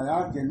اپنے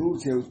عنایات کے نور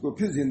سے اس کو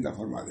پھر زندہ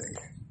فرما دیں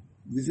گے.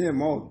 جسے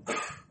موت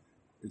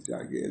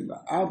اختیار کے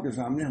آپ کے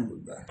سامنے ہم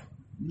بولتا ہے،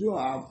 جو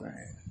آپ کا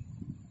ہے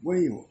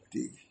وہی ہو.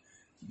 ٹھیک،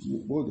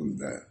 بہت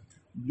عمدہ ہے.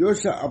 جو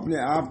شخص اپنے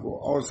آپ کو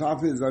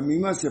اوصاف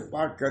ذمیمہ سے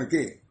پاک کر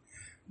کے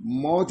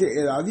موت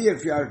ارادی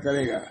اختیار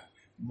کرے گا،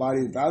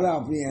 باری تعالیٰ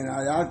اپنی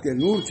عنایات کے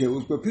نور سے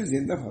اس کو پھر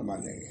زندہ فرما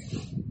دیں گے.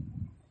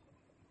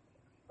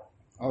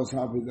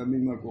 اوصاف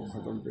ذمیمہ کو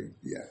ختم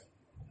کیا،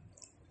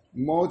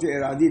 موت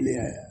ارادی لے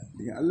آیا،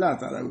 لیکن اللہ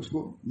تعالیٰ اس کو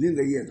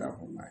زندگی عطا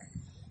فرمائے.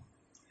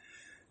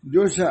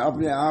 جو شخص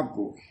اپنے آپ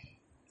کو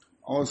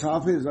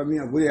اوصاف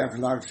ذمیمہ برے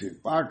اخلاق سے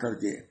پاک کر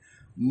کے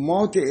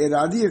موت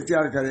ارادی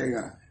اختیار کرے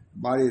گا،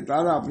 باری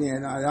تعالیٰ اپنی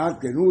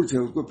عنایات کے نور سے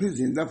اس کو پھر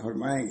زندہ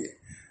فرمائیں گے.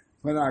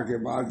 فنا کے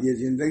بعد یہ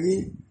زندگی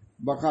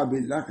بقا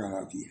باللہ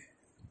کہلاتی ہے.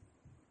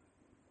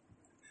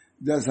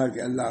 جیسا کہ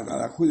اللہ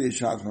تعالیٰ خود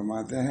ارشاد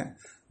فرماتے ہیں،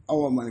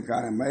 او من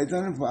کان میتا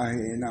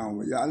فاحیناہ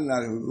وجعلنا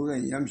لہ نورا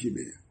یمشی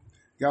بہ.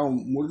 کیا وہ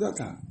مردہ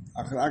تھا؟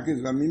 اخلاق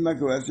ذمیمہ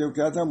کی وجہ سے وہ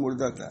کیا تھا؟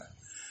 مردہ تھا.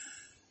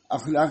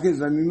 اخلاق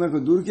ذمیمہ کو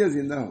دور کیا،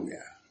 زندہ ہو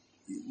گیا.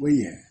 وہی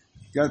ہے.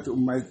 کیا تو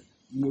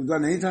مردہ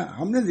نہیں تھا؟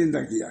 ہم نے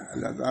زندہ کیا.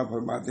 اللہ تعالیٰ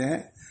فرماتے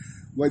ہیں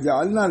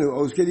وجعلنا لہ،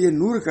 اور اس کے لیے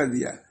نور کر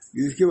دیا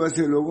جس کی وجہ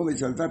سے لوگوں میں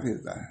چلتا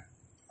پھرتا ہے.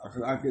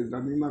 اخلاق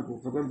ذمیمہ کو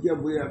ختم کیا،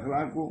 برے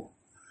اخلاق کو،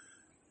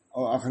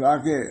 اور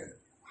اخلاق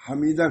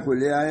حمیدہ کو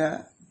لے آیا.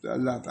 تو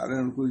اللہ تعالیٰ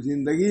نے ان کو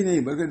زندگی نہیں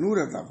بلکہ نور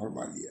عطا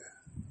فرما دیا.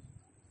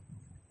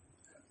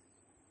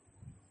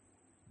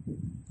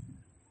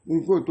 ان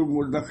کو تم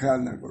مردہ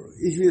خیال نہ کرو،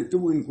 اس لیے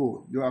تم ان کو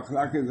جو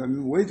اخلاق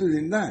ذمیمہ وہی تو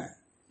زندہ ہے،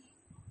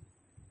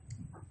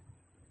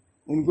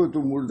 ان کو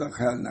تم مردہ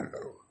خیال نہ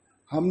کرو.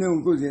 ہم نے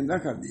ان کو زندہ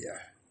کر دیا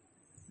ہے.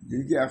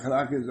 جن کے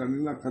اخلاق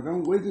ذمیمہ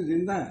ختم وہی تو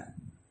زندہ ہے.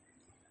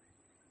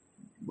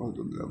 بہت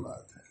عمدہ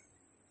بات ہے.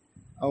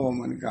 او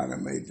من کان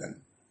میتا،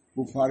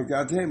 کفار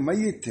کیا تھے؟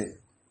 میت تھے.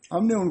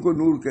 ہم نے ان کو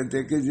نور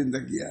کہتے کہ زندہ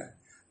کیا ہے.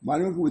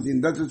 معلوم کہ وہ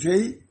زندہ تو تھے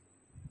ہی،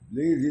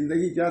 لیکن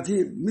زندگی کیا تھی؟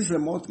 مثل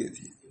موت کی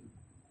تھی.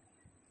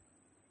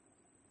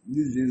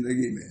 جس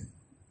زندگی میں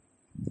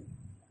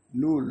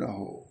نور نہ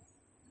ہو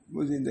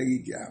وہ زندگی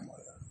کیا ہے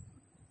ہمارا؟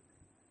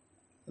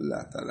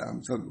 اللہ تعالیٰ ہم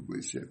سب کو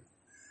اس سے.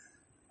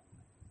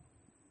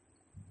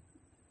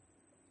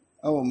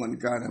 او من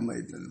کان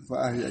میتا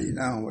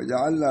فاحیناہ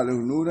وجعلنا لہ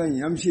نورا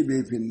یمشی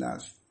بہ فی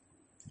الناس.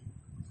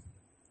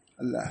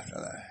 اللہ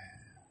تعالیٰ ہے.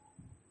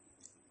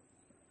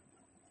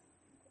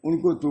 ان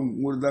کو تم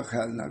مردہ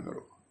خیال نہ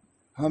کرو،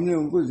 ہم نے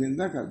ان کو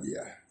زندہ کر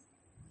دیا ہے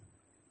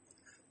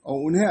اور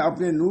انہیں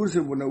اپنے نور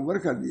سے منور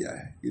کر دیا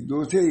ہے کہ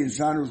دوسرے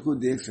انسان اس کو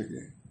دیکھ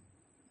سکے.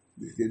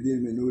 جس کے دل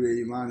میں نور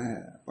ایمان ہے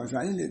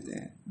پہچان لیتے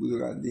ہیں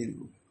بزرگان دین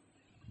کو.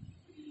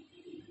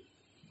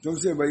 سب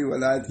سے بڑی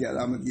ولایت کی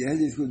علامت یہ ہے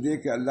جس کو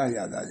دیکھ کے اللہ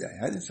یاد آ جائے.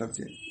 ہے سب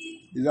سے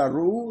اذا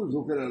رو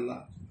ذکر اللہ.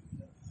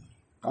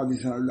 قاضی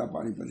ثناء اللہ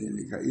پانی پتی نے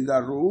لکھا اذا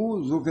رو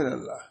ذکر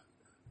اللہ.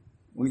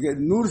 ان کے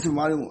نور سے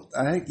معلوم ہوتا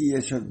ہے کہ یہ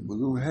شخص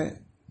بزرگ ہے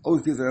اور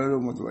اس کی طرف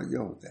لوگ متوجہ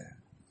ہوتے ہیں.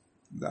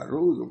 اذا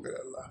رو ذکر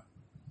اللہ.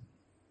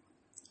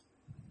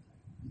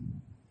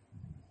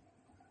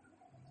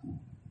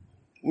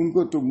 ان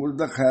کو تم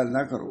مردہ خیال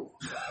نہ کرو،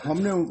 ہم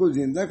نے ان کو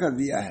زندہ کر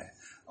دیا ہے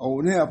اور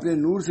انہیں اپنے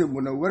نور سے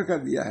منور کر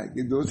دیا ہے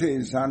کہ دوسرے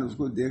انسان اس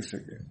کو دیکھ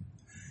سکے.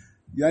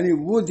 یعنی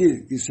وہ دل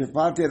کی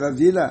صفات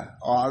رذیلہ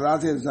اور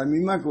عادات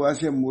ذمیمہ کو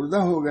ایسے مردہ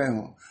ہو گئے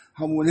ہوں،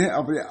 ہم انہیں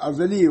اپنے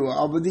ازلی و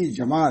ابدی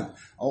جماعت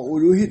اور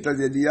الوہی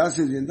تجلیات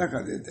سے زندہ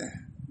کر دیتے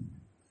ہیں.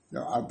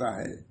 جب آتا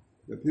ہے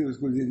تو پھر اس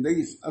کو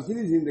زندگی،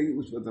 اصلی زندگی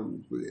اس وقت ہم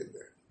اس کو دیتے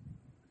ہیں.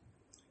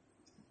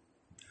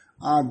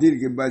 دل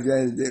کے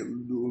بجائے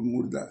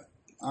مردہ،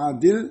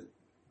 دل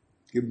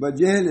کے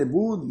بجہل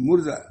بود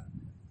مردہ،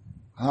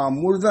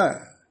 مردہ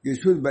کہ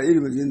شد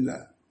بعلم زندہ.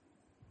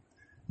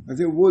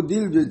 اچھا وہ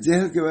دل جو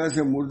جہل کی وجہ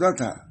سے مردہ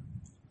تھا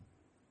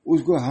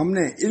اس کو ہم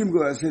نے علم کی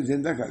وجہ سے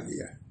زندہ کر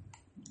دیا.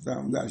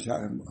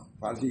 اشعار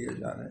فارسی کے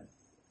اشعار ہے.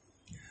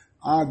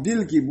 دل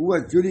کی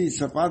بوت چری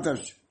سپاتش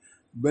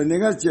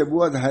بنگت چے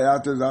بوت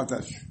حیات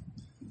ذاتش.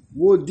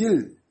 وہ دل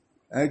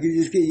ہے کہ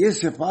جس کے یہ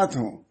صفات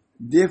ہوں،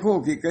 دیکھو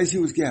کہ کیسی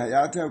اس کی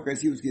حیات ہے اور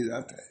کیسی اس کی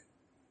ذات ہے.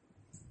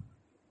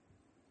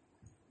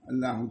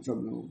 اللہ ہم سب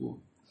لوگوں کو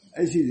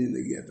ایسی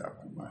زندگی عطا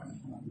فرمائے.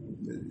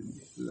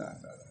 اللہ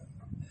تعالیٰ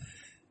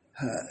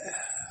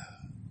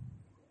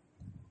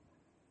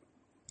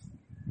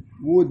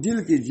وہ دل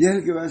کی جہل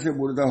کی وجہ سے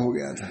مردہ ہو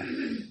گیا تھا،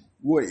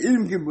 وہ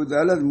علم کی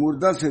بدولت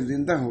مردہ سے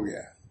زندہ ہو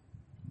گیا.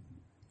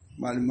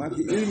 معلوم ہے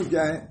کہ علم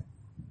کیا ہے؟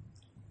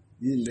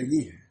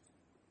 زندگی ہے.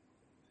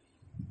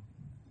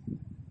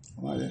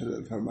 ہمارے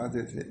حضرت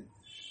فرماتے تھے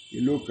کہ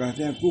لوگ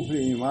کہتے ہیں کفر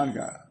ایمان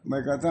کا،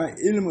 میں کہتا ہوں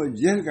علم و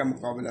جہل کا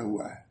مقابلہ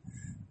ہوا ہے.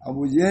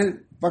 ابو جہل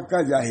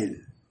پکا جاہل،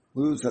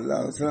 حضور صلی اللہ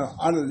علیہ وسلم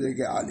عالم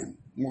کے عالم،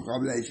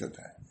 مقابلہ عزت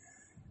ہے.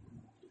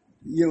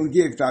 یہ ان کی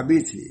ایک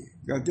تعبیر تھی.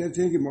 کہتے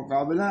تھے کہ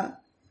مقابلہ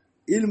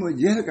علم و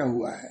جہل کا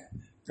ہوا ہے.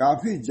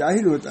 کافی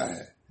جاہل ہوتا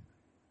ہے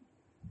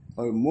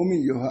اور مومن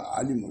جو ہے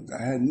عالم ہوتا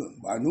ہے،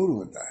 نور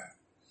ہوتا ہے.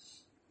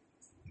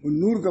 ان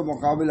نور کا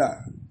مقابلہ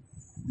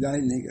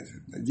جاہل نہیں کر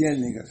سکتا، جہل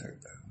نہیں کر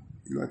سکتا.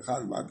 یہ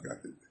خاص بات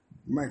کہتے تھے.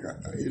 میں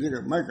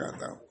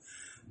کہتا ہوں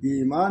کہ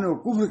ایمان و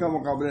کفر کا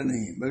مقابلہ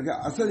نہیں بلکہ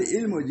اصل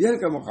علم و جہل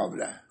کا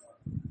مقابلہ ہے.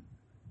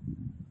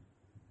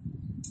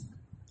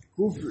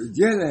 کفر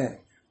جہل ہے،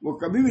 وہ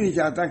کبھی بھی نہیں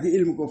چاہتا کہ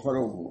علم کو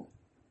فروغ ہو.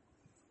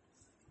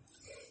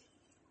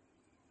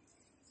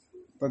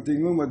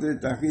 پتنگوں میں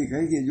تحقیق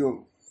ہے کہ جو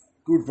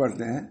ٹوٹ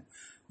پڑتے ہیں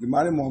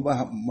ہمارے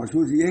محبت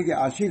مشہور یہ ہے کہ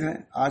عاشق ہیں،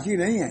 عاشق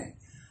نہیں ہیں،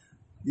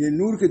 یہ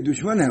نور کے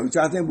دشمن ہیں. وہ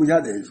چاہتے ہیں بجھا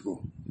دیں اس کو.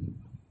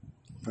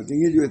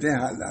 پتنگے جو ہوتے ہیں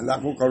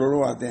لاکھوں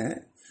کروڑوں آتے ہیں،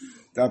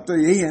 تو اب تو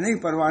یہی ہے نا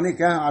کہ پروانے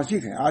کیا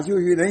عاشق ہیں. عاشق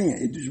یہ نہیں ہے،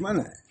 یہ دشمن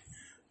ہے.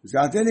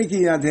 چاہتے نہیں کہ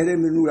یہ اندھیرے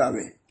میں نور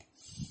آوے.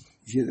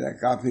 اسی طرح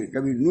کافر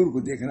کبھی نور کو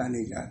دیکھنا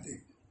نہیں چاہتے.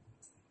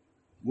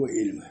 وہ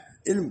علم ہے،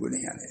 علم کو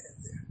نہیں آنے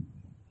دیتے.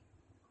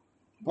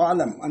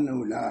 فَاعْلَمْ أَنَّهُ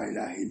لَا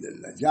إِلَهَ إِلَّا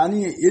اللَّهُ.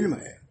 جانیے علم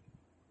ہے،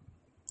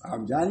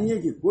 آپ جانیے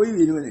کہ کوئی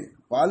علم نہیں.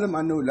 فَاعْلَمْ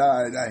أَنَّهُ لَا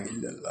إِلَهَ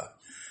إِلَّا اللَّهُ.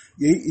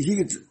 یہی اسی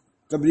کی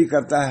تبلیغ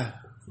کرتا ہے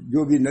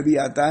جو بھی نبی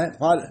آتا ہے.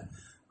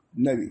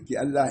 نبی کہ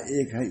اللہ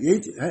ایک ہے، یہی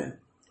ہے.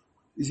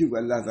 اسی کو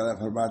اللہ تعالیٰ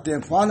فرماتے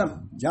ہیں فَاعْلَمْ،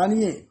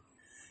 جانیے.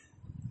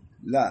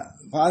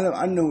 فَاعْلَمْ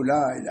أَنَّهُ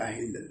لَا إِلَهَ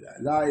إِلَّا اللَّهُ.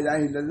 لا الہ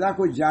الا اللہ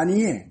کو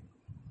جانیے.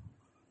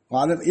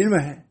 فَاعْلَمْ علم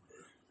ہے.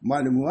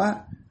 معلوم ہوا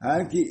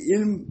ہے کہ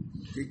علم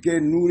کے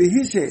نور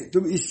ہی سے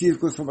تم اس چیز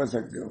کو سمجھ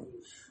سکتے ہو.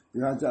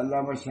 چنانچہ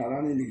علامہ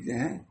شعرانی لکھتے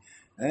ہیں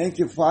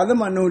کہ فَاعْلَمْ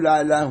أَنَّهُ لَا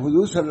إِلَهَ.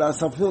 حضور صلی اللہ علیہ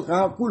وسلم سب کو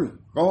کہا کل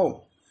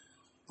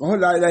کہو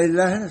لا الہ الا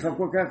اللہ ہے. سب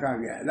کو کیا کہا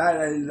گیا ہے؟ لا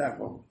الہ الا اللہ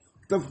کہو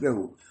تب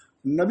کہو.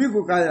 نبی کو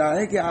کہا جا رہا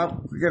ہے کہ آپ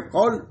کے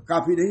قول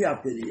کافی نہیں آپ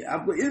کے لیے،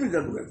 آپ کو علم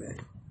ضرورت ہے.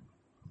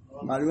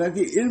 معلوم ہے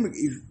کہ علم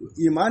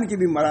ایمان کی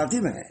بھی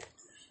مراتب ہیں.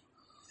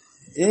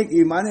 ایک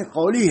ایمان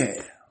قولی ہے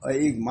اور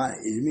ایک ایمان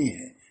علمی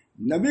ہے.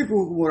 نبی کو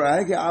حکم ہو رہا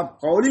ہے کہ آپ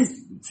قولی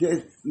سے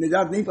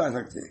نجات نہیں پا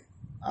سکتے،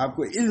 آپ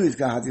کو علم اس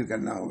کا حاصل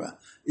کرنا ہوگا.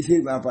 اسی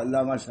لیے آپ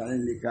علامہ شاہ نے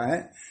لکھا ہے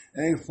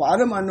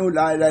فَاعْلَمْ أَنَّهُ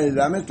لَا إِلَهَ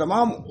إِلَّا اللَّهُ میں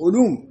تمام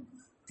علوم،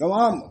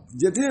 تمام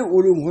جتنے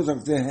علوم ہو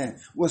سکتے ہیں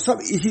وہ سب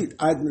اسی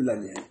آیت میں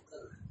لگے ہیں.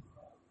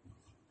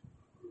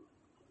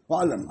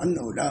 فَاعْلَمْ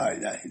أَنَّهُ لَا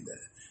إِلَهَ إِلَّا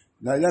اللَّهُ.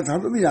 لا الہ ہم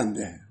تو بھی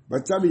جانتے ہیں،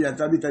 بچہ بھی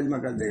جاتا بھی ترجمہ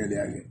کر دے گا لے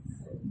آگے،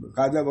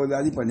 قاعدہ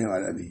بغدادی پڑھنے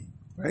والا بھی.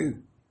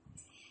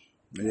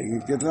 لیکن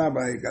کتنا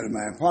بڑا کلمہ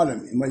ہے. فعالم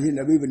مسجد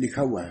نبی میں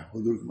لکھا ہوا ہے،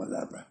 حضور کی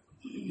مزار پر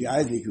یہ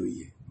آیت لکھی ہوئی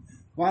ہے.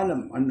 فعالم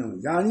انہو،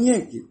 جانیے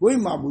کہ کوئی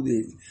معبود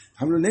نہیں.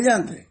 ہم لوگ نہیں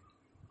جانتے،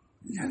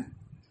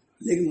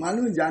 لیکن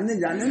معلوم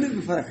جاننے میں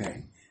بھی فرق ہے.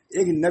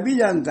 ایک نبی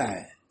جانتا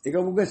ہے، ایک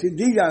ابو بکر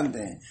صدیق جانتے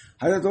ہیں.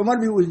 حضرت عمر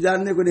بھی اس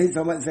جاننے کو نہیں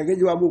سمجھ سکے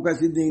جو ابو بکر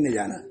صدیق نے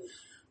جانا.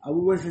 ابو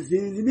بکر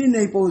صدیق بھی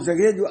نہیں پہنچ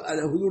سکے جو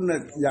حضور نے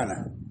جانا.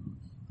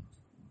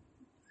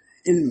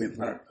 علم میں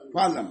فرق.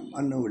 فَاعْلَمْ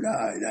أَنَّهُ لَا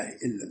إِلَهَ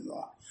إِلَّا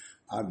اللَّهُ،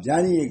 آپ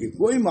جانیے کہ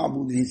کوئی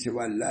معبود نہیں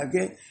سوا اللہ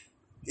کے،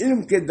 علم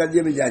کے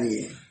درجے میں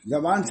جانیے،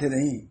 زبان سے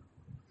نہیں۔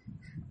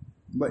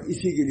 بس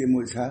اسی کے لیے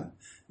مول صاحب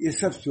یہ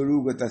سب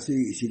سلوک و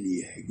تصریح اسی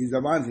لیے ہے کہ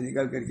زبان سے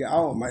نکل کر کے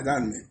آؤ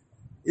میدان میں،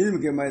 علم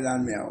کے میدان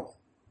میں آؤ۔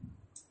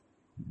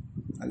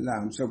 اللہ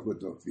ہم سب کو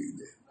توفیق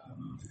دے۔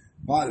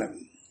 فعلم،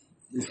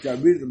 اس کا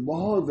ورد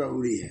بہت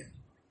ضروری ہے،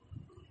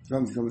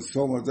 کم سے کم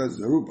 100 مرتبہ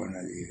ضرور پڑھنا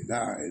چاہیے۔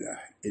 لا الہ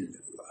الا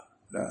اللہ،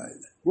 لا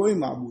الہ، کوئی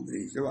معبود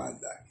نہیں سوا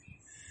اللہ کے۔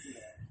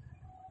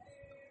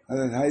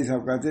 حضرت بھائی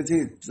صاحب کہتے تھے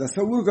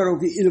تصور کرو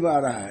کہ علم آ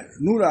رہا ہے،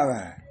 نور آ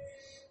رہا ہے۔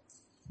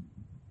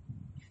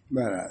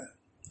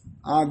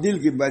 بہرحال دل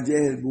کی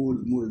بجہل بود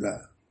مردہ،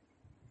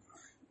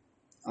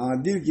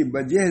 دل کی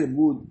بجہل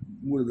بود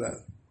مردہ،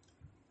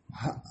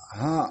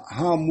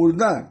 ہاں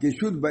مردہ کہ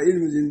شد با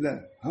علم زندہ،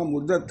 ہاں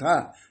مردہ تھا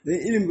لیکن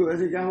علم کو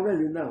ویسے کیا ہو گیا،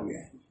 زندہ ہو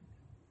گیا۔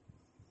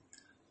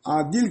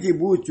 دل کی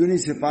بود چنی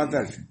سے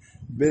پاتش،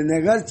 بے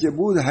نگر چے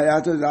بود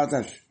حیات و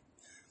ذاتش،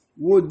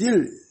 وہ دل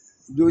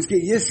جو اس کے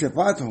یہ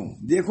صفات ہوں،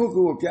 دیکھو کہ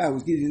وہ کیا ہے،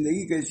 اس کی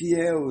زندگی کیسی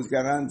ہے، اس کا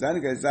رہن سہن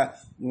کیسا،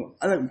 وہ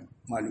الگ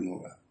معلوم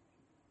ہوگا۔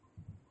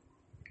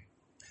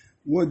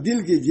 وہ دل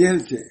کی جہل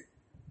سے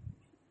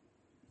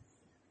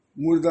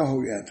مردہ ہو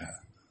گیا تھا،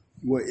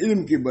 وہ علم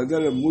کی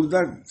بدل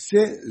مردہ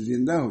سے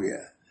زندہ ہو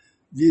گیا۔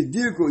 جس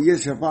دل کو یہ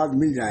صفات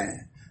مل جائیں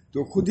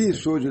تو خود ہی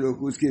سوچ لو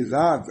کہ اس کی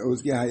ذات اور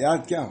اس کی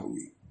حیات کیا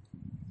ہوگی۔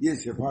 یہ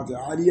صفات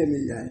عالیہ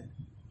مل جائیں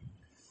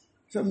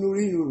سب نور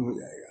ہی نور ہو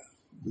جائے گا،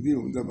 بڑی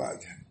عمدہ بات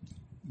ہے۔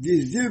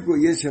 جس دل کو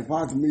یہ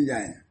صفات مل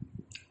جائیں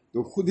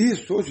تو خود ہی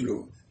سوچ لو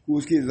کہ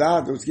اس کی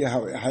ذات اس کی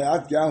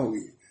حیات کیا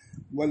ہوگی۔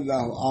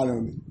 واللہ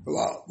عالم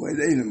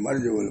وإلیہ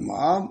المرجع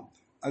والمآب،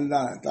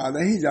 اللہ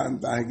تعالیٰ ہی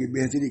جانتا ہے کہ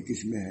بہتری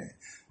کس میں ہے،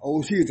 اور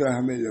اسی طرح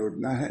ہمیں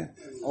لوٹنا ہے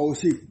اور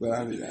اسی پر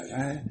ہمیں جانا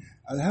ہے۔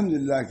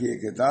 الحمدللہ کی یہ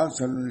کتاب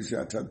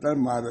 1978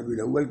 ماہ ربیع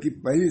الاول کی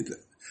پہلی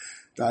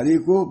تاریخ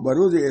کو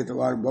بروز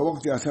اعتبار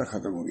بوقت اثر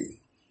ختم ہوگی،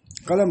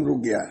 قلم رک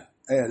گیا۔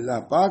 اے اللہ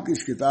پاک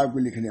اس کتاب کو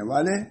لکھنے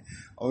والے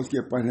اور اس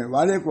کے پڑھنے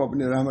والے کو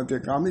اپنے رحمت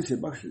کامل سے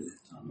بخش دے۔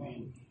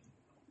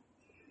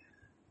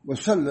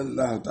 وصلی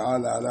اللہ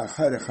تعالی علی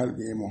خیر خلق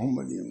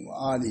محمد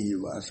وآلہ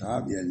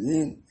واصحابہ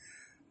اجمعین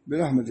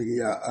برحمتک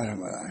یا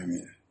ارحم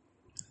الراحمین۔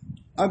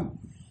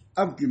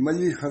 اب کی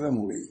مجلس ختم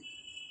ہو گئی،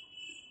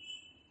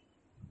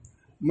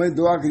 میں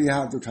دعا کے لیے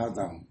ہاتھ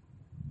اٹھاتا ہوں۔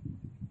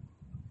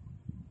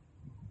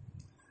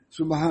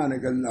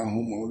 سبحانک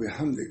اللہم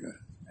وبحمدک،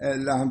 اے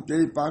اللہ ہم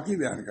تیری پاکی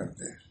بیان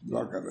کرتے ہیں،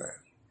 دعا کر رہے ہیں۔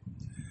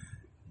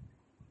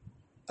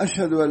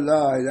 اشہد ان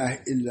لا الہ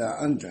الا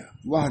انت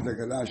وحدک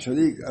لا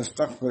شریک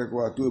استغفرک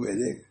واتوب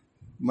الیک،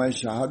 میں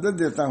شہادت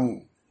دیتا ہوں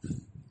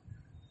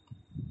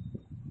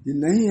کہ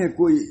نہیں ہے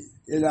کوئی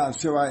الہ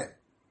سوائے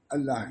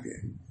اللہ کے،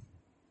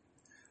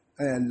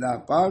 اے اللہ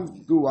پاک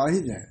تو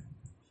واحد ہے،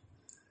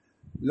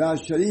 لا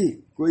شریک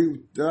کوئی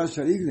تیرا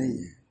شریک نہیں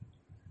ہے،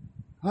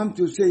 ہم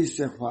تجھ سے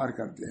استغفار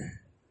کرتے ہیں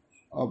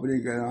اور اپنی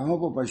گناہوں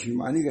پر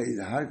پشیمانی کا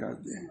اظہار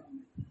کرتے ہیں۔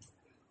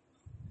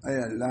 اے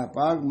اللہ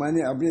پاک میں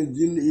نے اپنے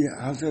دل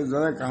حسرت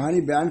زدہ کہانی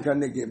بیان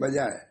کرنے کے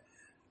بجائے،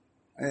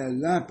 اے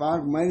اللہ پاک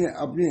میں نے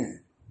اپنے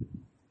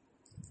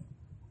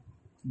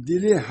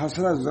دل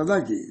حسرت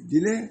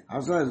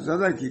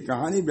زدہ کی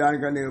کہانی بیان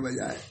کرنے کے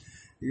بجائے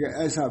یہ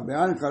ایسا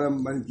بیان قلم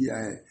بند کیا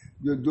ہے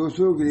جو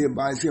دوسروں کے لیے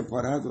باعث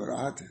فرحت و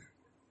راحت ہے۔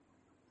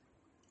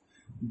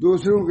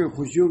 دوسروں کے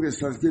خوشیوں کے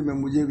صدقے میں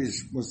مجھے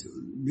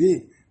بھی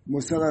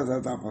مسرت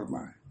عطا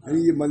فرمائے۔ یعنی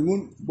یہ مضمون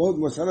بہت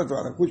مسرت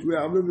والا، خوش ہوئے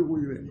آپ لوگ بھی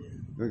خوش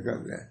ہوئے کر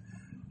رہے ہیں۔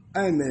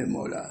 اے میرے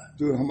مولا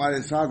تو ہمارے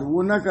ساتھ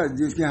وہ نہ کر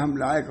جس کے ہم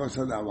لائق اور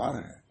سزاوار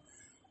ہیں،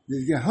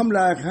 جس کے ہم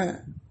لائق ہیں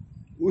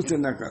اسے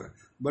نہ کر،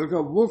 بلکہ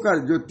وہ کر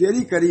جو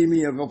تیری کریمی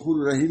اور غفور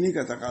رحیمی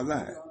کا تقاضا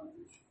ہے۔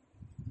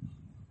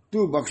 تو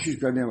بخشش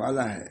کرنے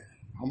والا ہے،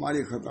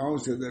 ہماری خطاؤں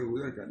سے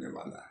درگزر کرنے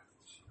والا ہے۔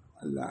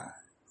 اللہ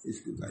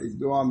اس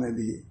دعا میں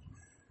بھی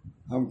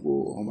ہم کو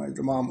ہمارے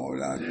تمام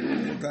اولاد کو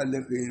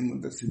متعلقین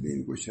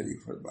منتسبین کو شریک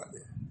فرما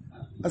دے۔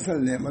 اصل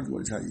نعمت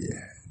مجھے یہ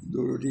ہے،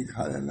 2 روٹی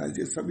کھا رہے ہیں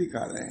جو سبھی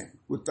کھا رہے ہیں،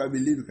 کتا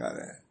بلی بھی کھا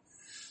رہے ہیں۔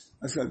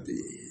 اصل تو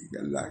یہی ہے کہ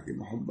اللہ کی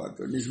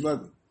محبت اور نسبت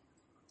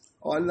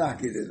اور اللہ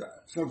کی رضا،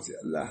 سب سے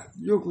اللہ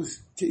جو کچھ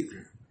ٹھیک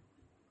ہے،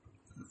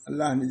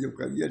 اللہ نے جو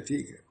کر دیا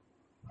ٹھیک ہے،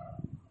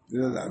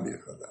 رضا بے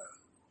قضا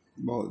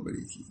بہت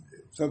بڑی چیز ہے،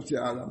 سب سے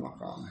اعلیٰ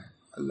مقام ہے۔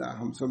 اللہ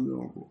ہم سب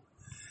لوگوں کو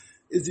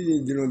اتنی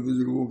دنوں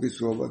بزرگوں کی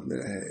صحبت میں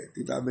رہے،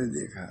 کتابیں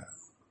دیکھا،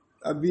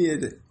 اب بھی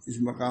اس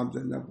مقام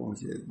تک نہ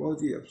پہنچے،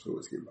 بہت ہی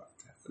افسوس کی بات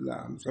ہے۔ اللہ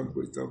ہم سب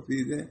کو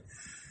توفیق دے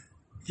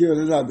کہ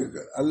رضا بے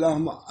قضا۔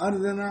 اللہم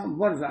ارزنا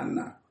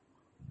ورزقنا،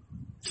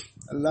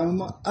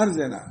 اللہم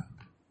ارزنا،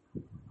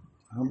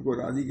 ہم کو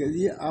راضی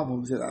کریے، آپ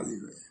ہم سے راضی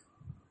ہوئے۔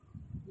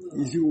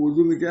 اسی کو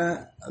اردو میں کیا ہے،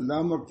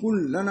 اللہم کن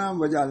لنا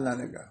وجعلنا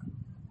لکا،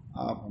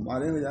 آپ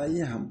ہمارے ہو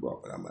جائیے، ہم کو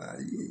اپنا بنا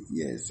لیجیے۔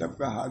 یہ سب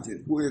کا حاصل،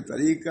 پورے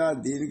طریقہ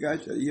دین کا،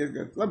 شریعت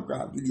کا، سب کا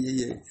حاصل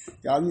یہی ہے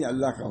کہ آدمی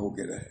اللہ کا ہو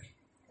کے رہے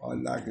اور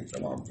اللہ کے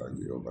تمام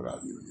تقدیروں پر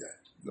راضی ہو جائے۔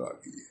 دعا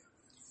کیجیے۔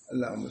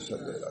 اللہم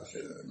صلی اللہ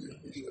علیہ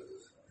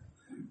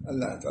وسلم۔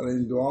 اللہ تعالیٰ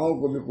ان دعاؤں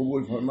کو بھی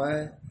قبول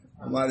فرمائے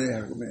ہمارے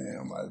حق میں،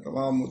 ہمارے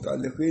تمام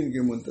متعلقین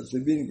کے،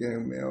 منتصبین کے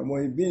حق میں اور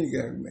محبین کے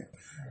حق میں۔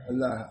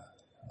 اللہ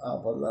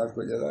آپ حضرات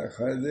کو جزائے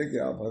خیر دے کہ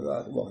آپ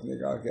حضرات وقت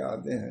نکال کے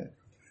آتے ہیں۔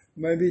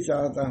 میں بھی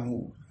چاہتا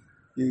ہوں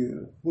کہ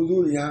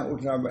حضور یہاں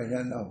اٹھنا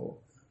بیٹھنا نہ ہو،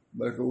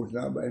 بلکہ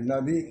اٹھنا بیٹھنا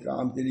بھی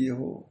کام کے لیے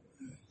ہو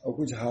اور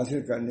کچھ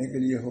حاصل کرنے کے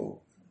لیے ہو۔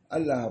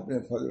 اللہ اپنے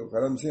فضل و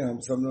کرم سے ہم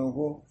سب لوگوں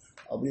کو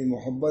اپنی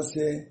محبت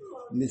سے،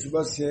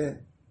 نسبت سے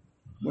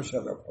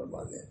مشرف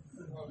فرما دیں۔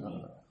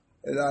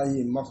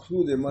 الہی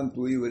مقصود من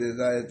توئی و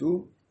رضائے تو،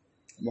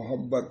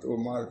 محبت و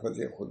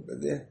معرفت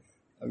خود دے۔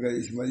 اگر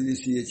اس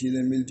مجلس سے یہ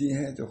چیزیں ملتی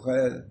ہیں تو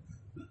خیر،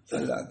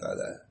 اللہ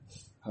تعالیٰ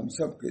ہم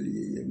سب کے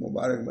لیے یہ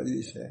مبارک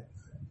مجلس ہے،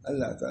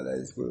 اللہ تعالیٰ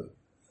اس کو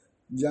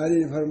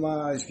جاری فرما،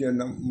 اس کے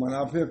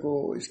منافع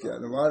کو، اس کے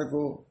انوار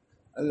کو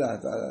اللہ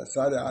تعالیٰ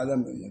سارے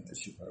عالم میں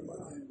منتشر فرما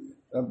دے۔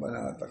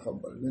 ربنا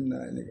تقبل منا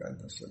انک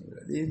انت السمیع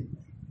العلیم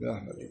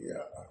برحمتک یا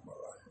ارحم